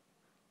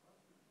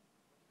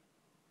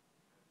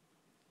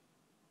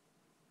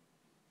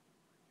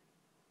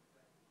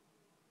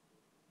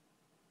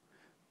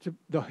 To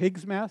the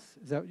Higgs mass?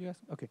 Is that what you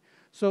asked? Okay.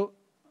 So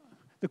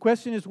the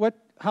question is,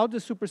 how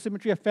does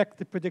supersymmetry affect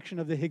the prediction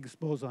of the Higgs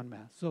boson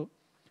mass? So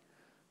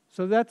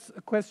So that's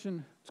a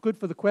question. It's good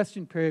for the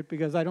question period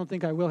because I don't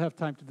think I will have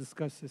time to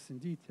discuss this in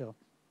detail.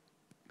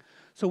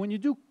 So when you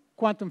do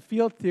quantum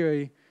field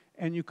theory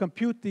and you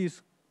compute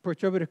these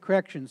perturbative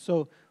corrections,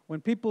 so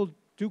when people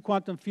do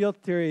quantum field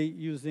theory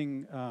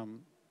using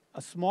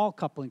a small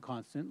coupling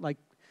constant,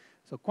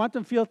 so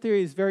quantum field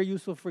theory is very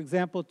useful, for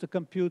example, to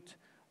compute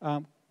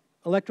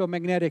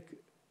electromagnetic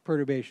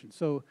perturbation.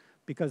 So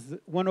because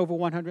 1 over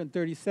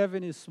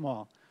 137 is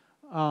small.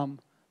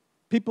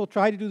 People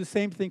try to do the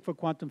same thing for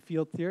quantum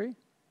field theory,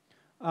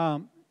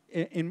 for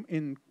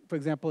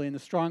example, in the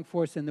strong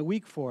force and the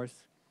weak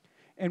force.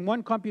 And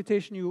one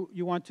computation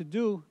you want to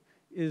do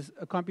is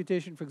a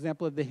computation, for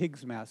example, of the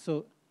Higgs mass.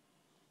 So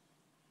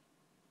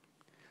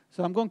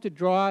I'm going to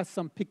draw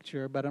some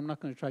picture, but I'm not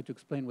going to try to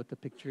explain what the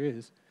picture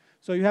is.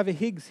 So you have a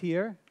Higgs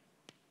here.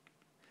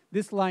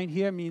 This line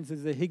here means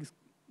there's a Higgs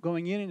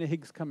going in and a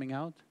Higgs coming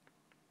out.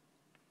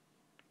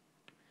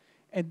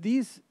 And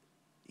these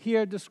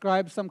here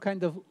describe some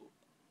kind of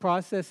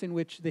process in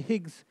which the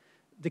Higgs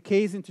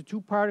decays into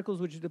two particles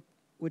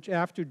which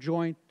after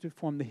join to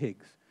form the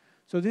Higgs.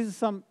 So this is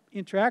some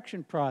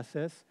interaction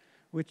process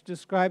which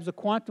describes a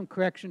quantum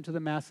correction to the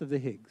mass of the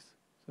Higgs.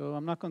 So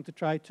I'm not going to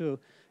try to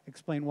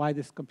explain why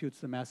this computes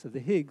the mass of the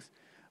Higgs,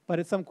 but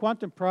it's some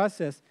quantum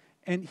process.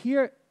 And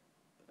here,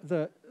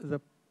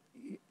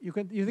 you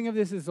think of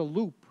this as a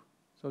loop.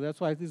 So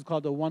that's why this is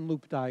called a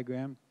one-loop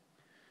diagram.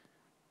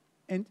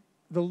 And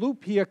the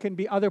loop here can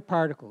be other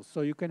particles.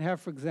 So you can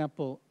have, for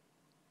example,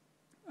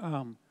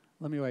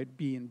 let me write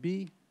B and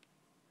B,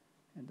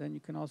 and then you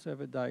can also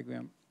have a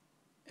diagram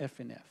F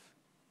and F.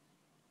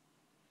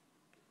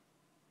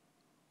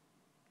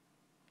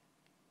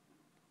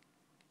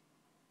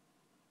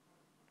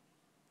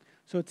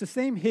 So it's the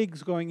same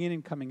Higgs going in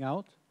and coming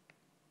out.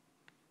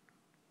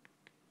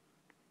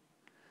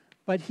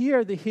 But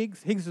here, the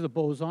Higgs is a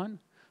boson,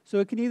 so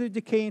it can either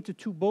decay into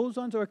two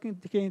bosons or it can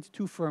decay into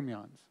two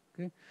fermions.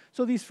 Okay?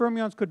 So these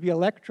fermions could be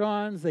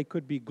electrons, they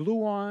could be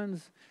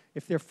gluons.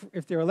 If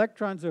they're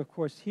electrons, they're of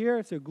course here.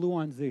 If they're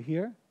gluons, they're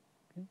here.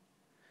 Okay?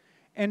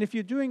 And if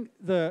you're doing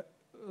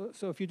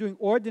if you're doing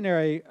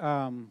ordinary,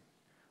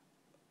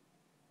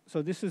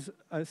 so this is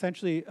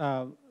essentially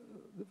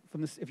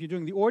if you're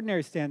doing the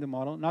ordinary standard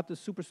model, not the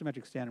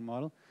supersymmetric standard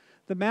model,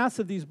 the mass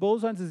of these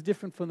bosons is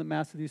different from the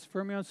mass of these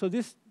fermions. So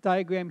this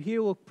diagram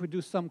here will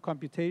produce some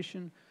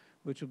computation,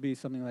 which will be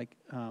something like,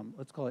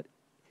 let's call it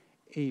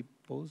a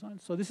boson.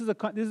 So this is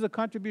a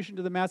contribution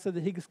to the mass of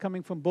the Higgs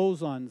coming from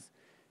bosons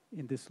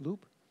in this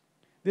loop.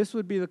 This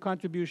would be the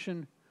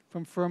contribution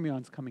from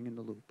fermions coming in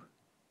the loop.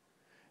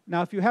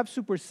 Now, if you have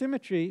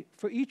supersymmetry,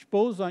 for each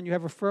boson, you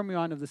have a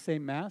fermion of the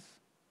same mass.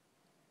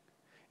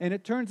 And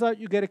it turns out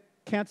you get a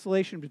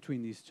cancellation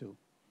between these two.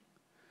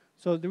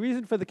 So the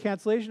reason for the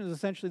cancellation is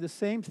essentially the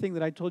same thing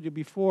that I told you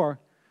before,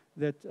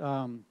 that,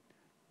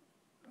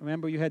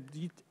 remember you had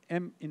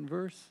M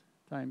inverse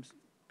times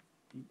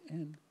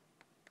Dn.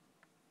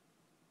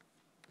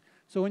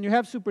 So when you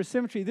have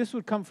supersymmetry, this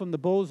would come from the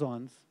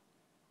bosons.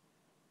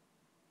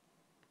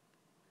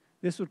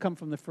 This would come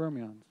from the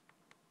fermions.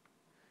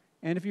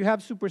 And if you have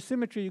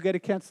supersymmetry, you get a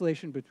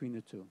cancellation between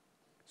the two.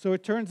 So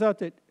it turns out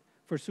that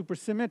for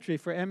supersymmetry,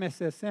 for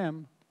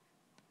MSSM,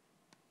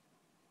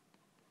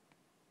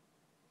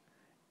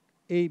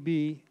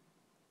 AB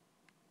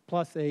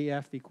plus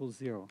AF equals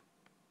 0.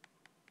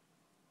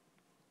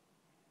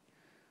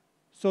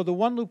 So the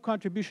one-loop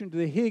contribution to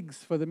the Higgs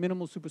for the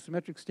minimal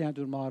supersymmetric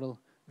standard model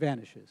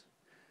vanishes.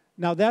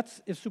 Now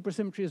that's if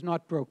supersymmetry is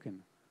not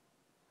broken.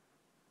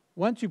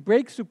 Once you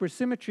break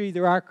supersymmetry,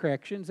 there are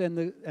corrections, and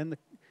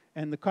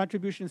the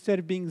contribution, instead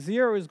of being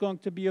 0, is going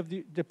to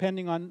be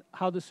depending on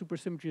how the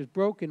supersymmetry is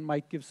broken,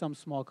 might give some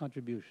small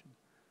contribution.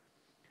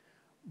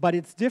 But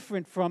it's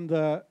different from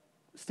the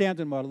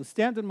standard model. The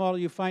standard model,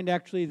 you find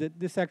actually that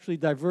this actually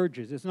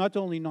diverges. It's not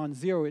only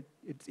non-zero,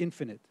 it's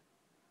infinite.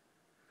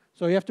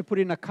 So you have to put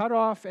in a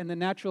cutoff, and the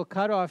natural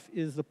cutoff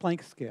is the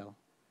Planck scale.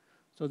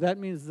 So that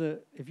means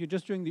that if you're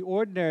just doing the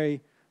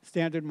ordinary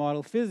standard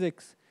model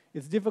physics,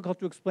 it's difficult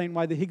to explain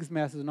why the Higgs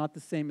mass is not the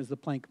same as the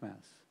Planck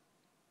mass.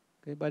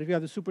 Okay, but if you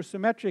have the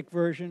supersymmetric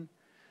version,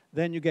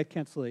 then you get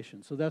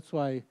cancellation. So that's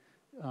why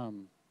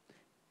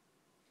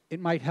it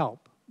might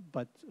help,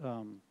 but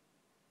so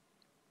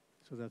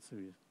that's the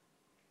reason.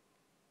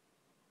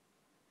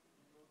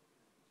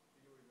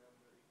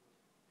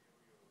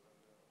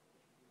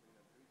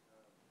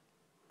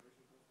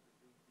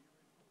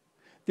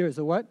 There is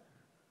a what?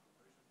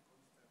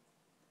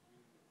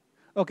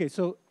 Okay,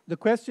 so the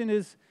question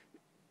is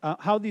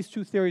how these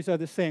two theories are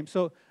the same.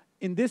 So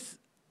in this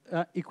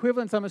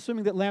equivalence, I'm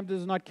assuming that lambda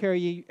does not carry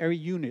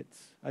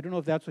units. I don't know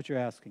if that's what you're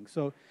asking.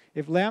 So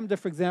if lambda,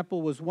 for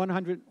example, was 1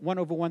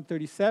 over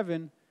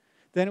 137,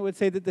 then it would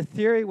say that the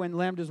theory when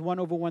lambda is 1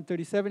 over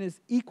 137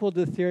 is equal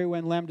to the theory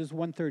when lambda is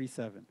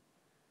 137.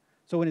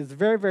 So when it's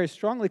very, very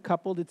strongly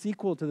coupled, it's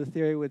equal to the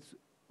theory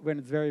when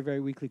it's very, very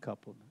weakly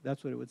coupled.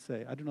 That's what it would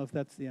say. I don't know if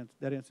that's the answer.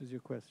 That answers your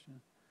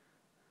question.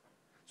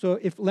 So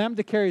if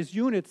lambda carries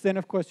units, then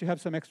of course you have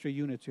some extra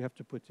units you have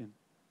to put in.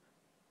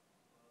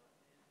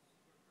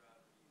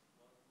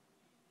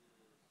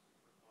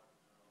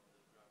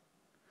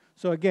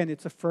 So again,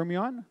 it's a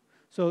fermion.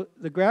 So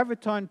the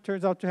graviton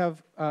turns out to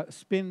have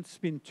spin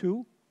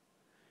 2,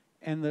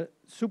 and the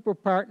super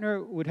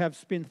partner would have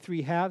spin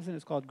 3/2, and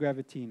it's called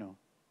gravitino.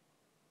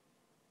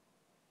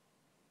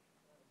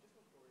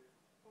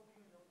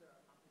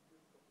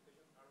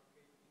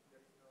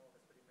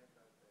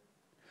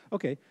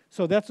 Okay,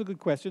 so that's a good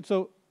question.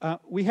 So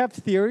we have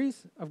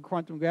theories of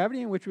quantum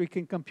gravity in which we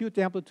can compute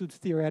the amplitudes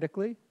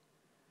theoretically,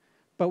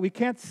 but we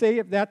can't say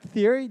if that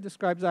theory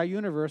describes our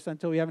universe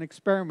until we have an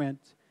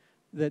experiment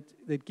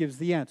that gives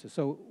the answer.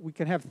 So we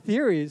can have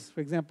theories. For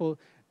example,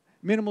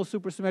 minimal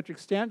supersymmetric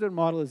standard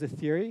model is a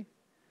theory,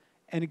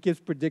 and it gives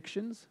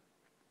predictions,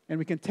 and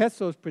we can test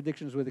those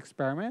predictions with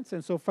experiments.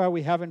 And so far,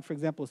 we haven't, for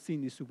example,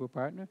 seen the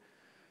superpartner.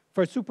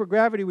 For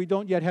supergravity, we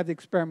don't yet have the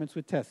experiments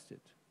which test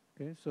it.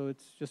 Okay, so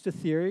it's just a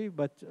theory,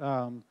 but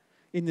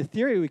in the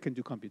theory, we can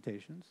do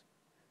computations.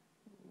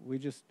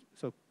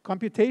 So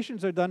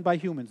computations are done by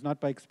humans, not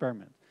by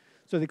experiments.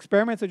 So the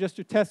experiments are just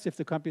to test if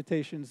the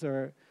computations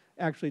are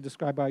actually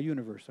describe our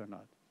universe or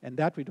not. And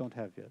that we don't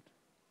have yet.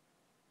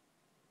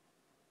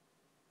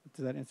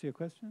 Does that answer your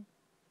question?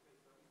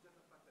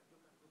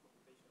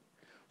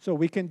 So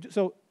we can,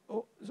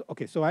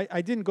 okay, so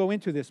I didn't go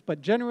into this, but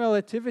general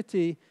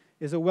relativity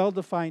is a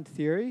well-defined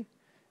theory.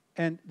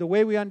 And the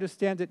way we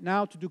understand it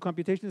now to do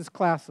computation is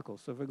classical.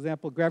 So for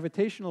example,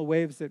 gravitational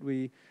waves that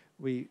we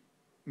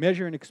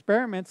measure in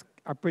experiments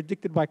are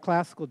predicted by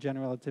classical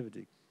general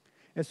relativity.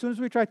 As soon as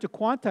we try to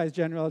quantize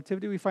general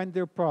relativity, we find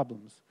there are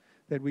problems,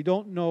 that we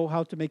don't know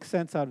how to make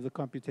sense out of the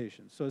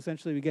computations. So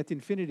essentially, we get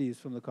infinities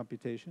from the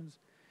computations.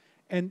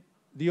 And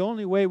the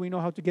only way we know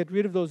how to get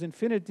rid of those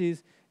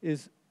infinities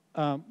is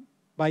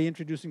by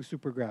introducing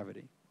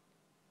supergravity.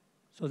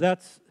 So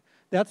that's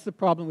the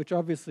problem, which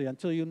obviously,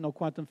 until you know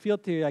quantum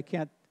field theory, I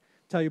can't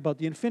tell you about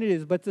the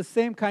infinities, but it's the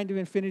same kind of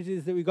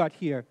infinities that we got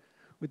here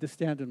with the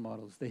standard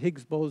models. The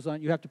Higgs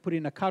boson, you have to put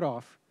in a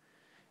cutoff.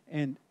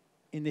 And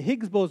in the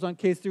Higgs boson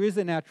case, there is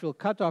a natural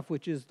cutoff,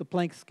 which is the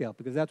Planck scale,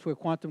 because that's where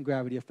quantum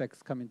gravity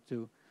effects come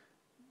into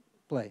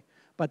play.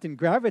 But in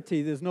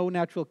gravity, there's no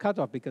natural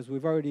cutoff, because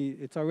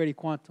it's already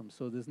quantum,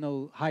 so there's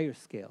no higher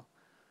scale.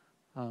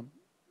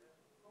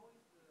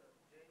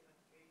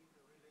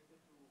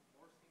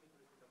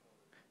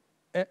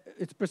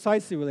 It's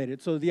precisely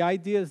related. So the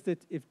idea is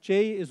that if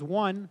J is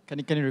 1... Can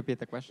you repeat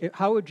the question?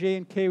 How are J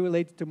and K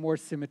related to more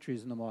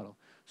symmetries in the model?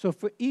 So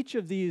for each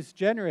of these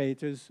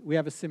generators, we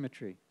have a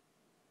symmetry.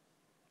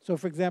 So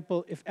for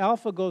example, if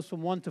alpha goes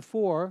from 1 to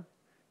 4,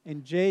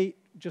 and J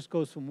just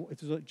goes from,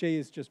 if J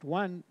is just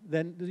 1,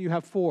 then you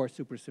have 4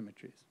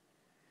 supersymmetries.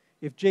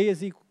 If J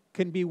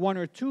can be 1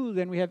 or 2,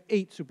 then we have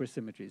 8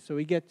 supersymmetries. So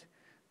we get,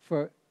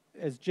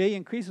 as J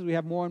increases, we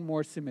have more and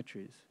more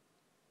symmetries.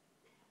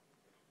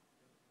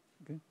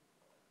 Okay.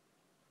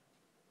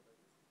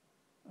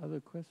 Other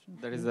questions?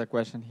 There is a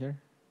question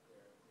here.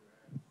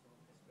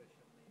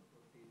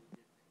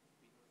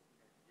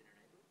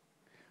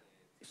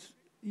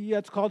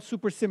 Yeah, it's called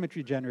supersymmetry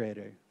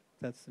generator.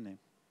 That's the name.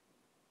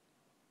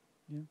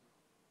 Yeah.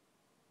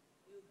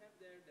 You have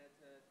there that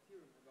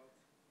theorem about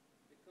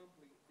the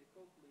coupling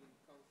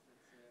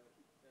constants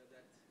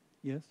that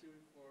Yes.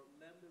 theory for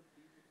lambda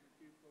equal to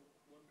theory for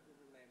 1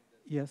 over lambda.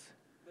 Yes.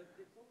 But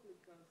the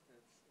coupling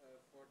constants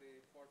for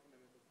the 4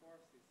 fundamental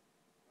forces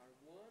are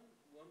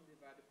 1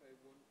 divided by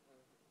 1,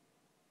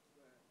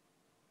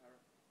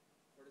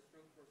 for the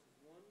strong force is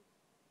 1,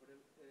 for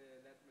the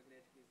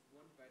electromagnetic is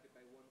 1 divided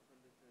by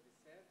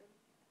 137,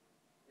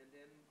 and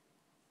then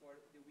for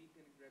the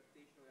weakened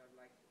gravitational are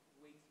like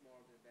way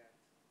smaller than that.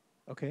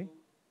 Okay. So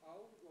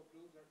all of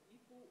those are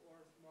equal or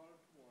smaller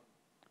to 1.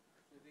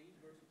 So the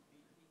inverse would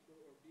be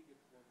equal or bigger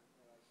to 1.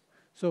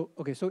 So,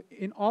 okay, so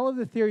in all of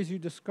the theories you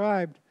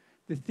described,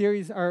 the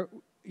theories are,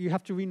 you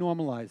have to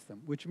renormalize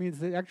them, which means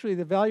that actually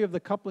the value of the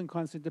coupling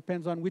constant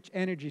depends on which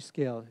energy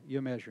scale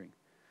you're measuring.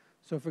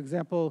 So for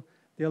example,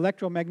 the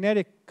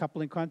electromagnetic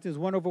coupling constant is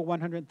 1 over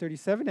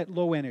 137 at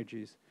low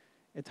energies.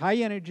 At high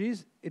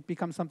energies, it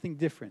becomes something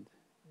different.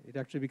 It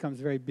actually becomes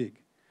very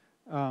big.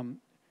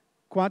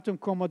 Quantum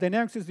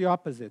chromodynamics is the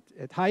opposite.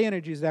 At high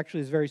energies, it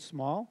actually is very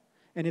small,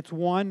 and it's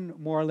 1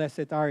 more or less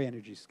at our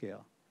energy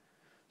scale.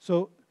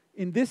 So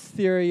in this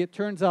theory, it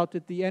turns out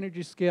that the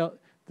energy scale,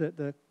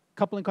 the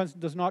coupling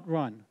constant does not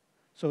run.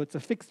 So it's a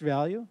fixed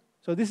value.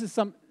 So this is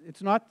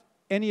it's not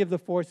any of the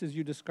forces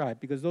you described,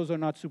 because those are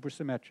not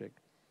supersymmetric.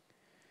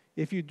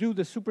 If you do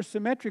the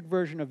supersymmetric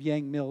version of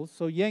Yang-Mills,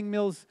 so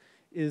Yang-Mills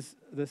is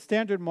the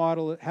standard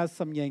model, it has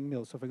some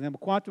Yang-Mills. So for example,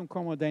 quantum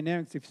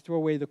chromodynamics, if you throw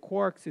away the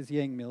quarks, is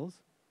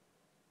Yang-Mills.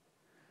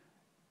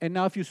 And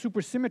now if you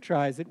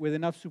supersymmetrize it with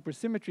enough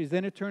supersymmetries,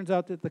 then it turns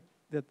out that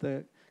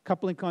the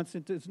coupling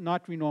constant is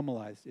not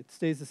renormalized. It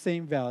stays the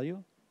same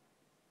value.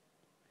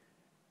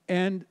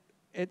 And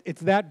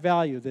it's that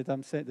value that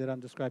I'm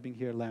describing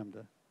here,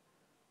 lambda.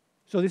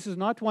 So this is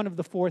not one of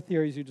the 4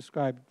 theories you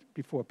described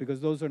before, because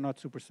those are not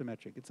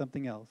supersymmetric. It's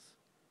something else.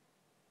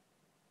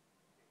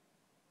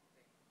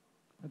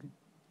 Okay.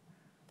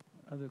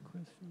 Other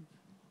questions?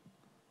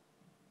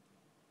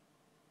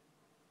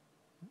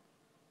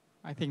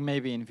 I think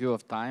maybe in view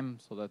of time,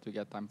 so that we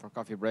get time for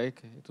coffee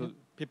break,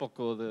 people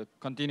could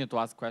continue to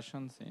ask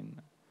questions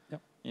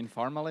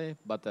informally,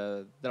 but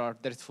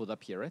there's food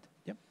up here, right?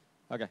 Yep.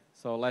 Okay,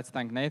 so let's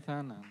thank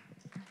Nathan. And